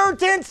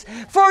inheritance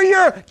for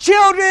your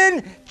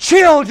children.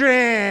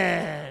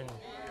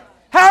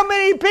 How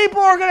many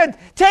people are going to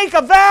take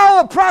a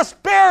vow of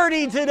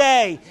prosperity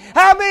today?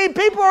 How many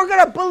people are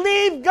going to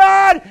believe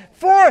God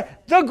for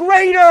the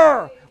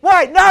greater?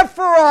 Why? Not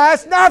for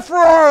us, not for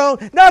our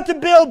own, not to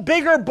build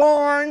bigger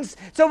barns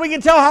so we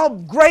can tell how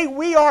great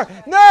we are.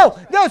 No,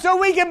 so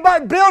we can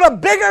build a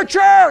bigger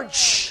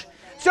church,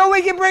 so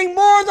we can bring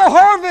more of the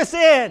harvest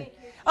in.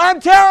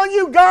 I'm telling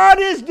you, God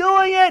is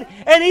doing it,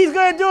 and He's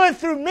going to do it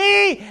through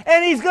me,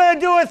 and He's going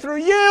to do it through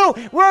you.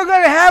 We're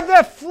going to have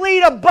the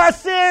fleet of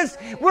buses.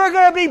 We're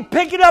going to be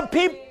picking up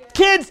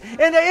kids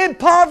in the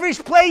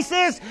impoverished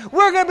places.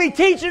 We're going to be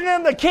teaching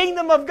them the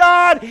kingdom of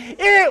God.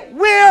 It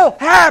will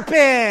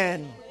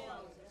happen.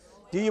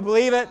 Do you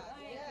believe it?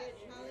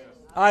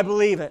 I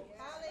believe it.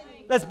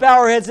 Let's bow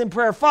our heads in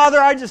prayer. Father,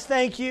 I just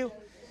thank you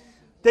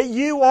that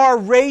you are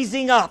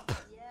raising up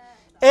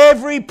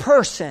every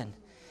person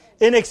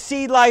in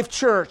Exceed Life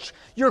Church.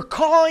 You're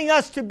calling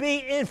us to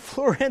be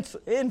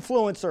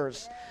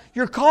influencers.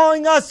 You're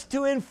calling us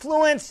to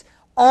influence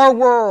our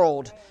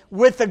world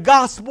with the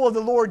gospel of the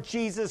Lord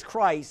Jesus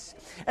Christ.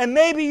 And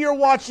maybe you're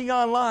watching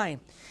online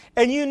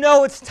and you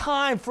know it's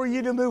time for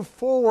you to move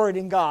forward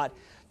in God.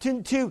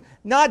 To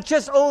not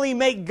just only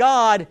make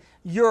God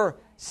your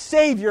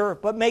Savior,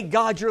 but make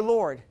God your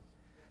Lord.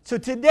 So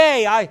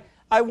today,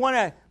 I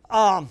want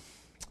to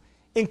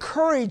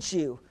encourage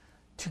you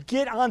to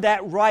get on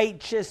that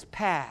righteous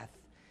path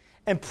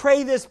and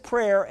pray this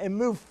prayer and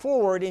move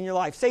forward in your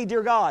life. Say,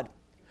 dear God,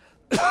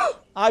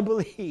 I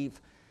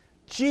believe,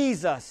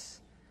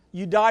 Jesus,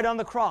 you died on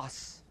the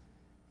cross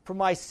for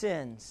my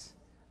sins.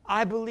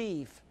 I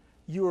believe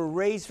you were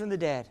raised from the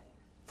dead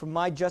for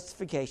my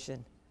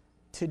justification.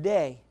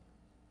 Today,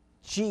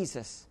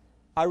 Jesus,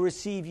 I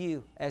receive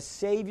you as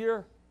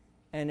Savior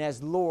and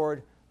as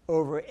Lord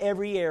over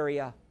every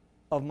area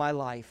of my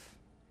life.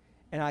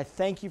 And I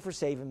thank you for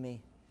saving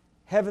me.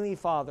 Heavenly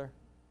Father,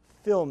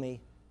 fill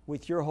me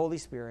with your Holy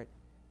Spirit.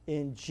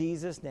 In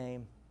Jesus'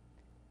 name,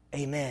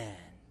 amen.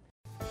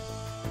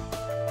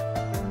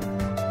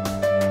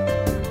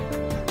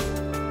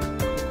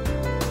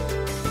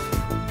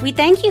 We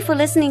thank you for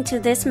listening to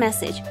this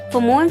message. For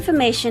more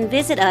information,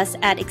 visit us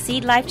at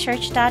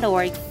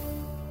exceedlifechurch.org.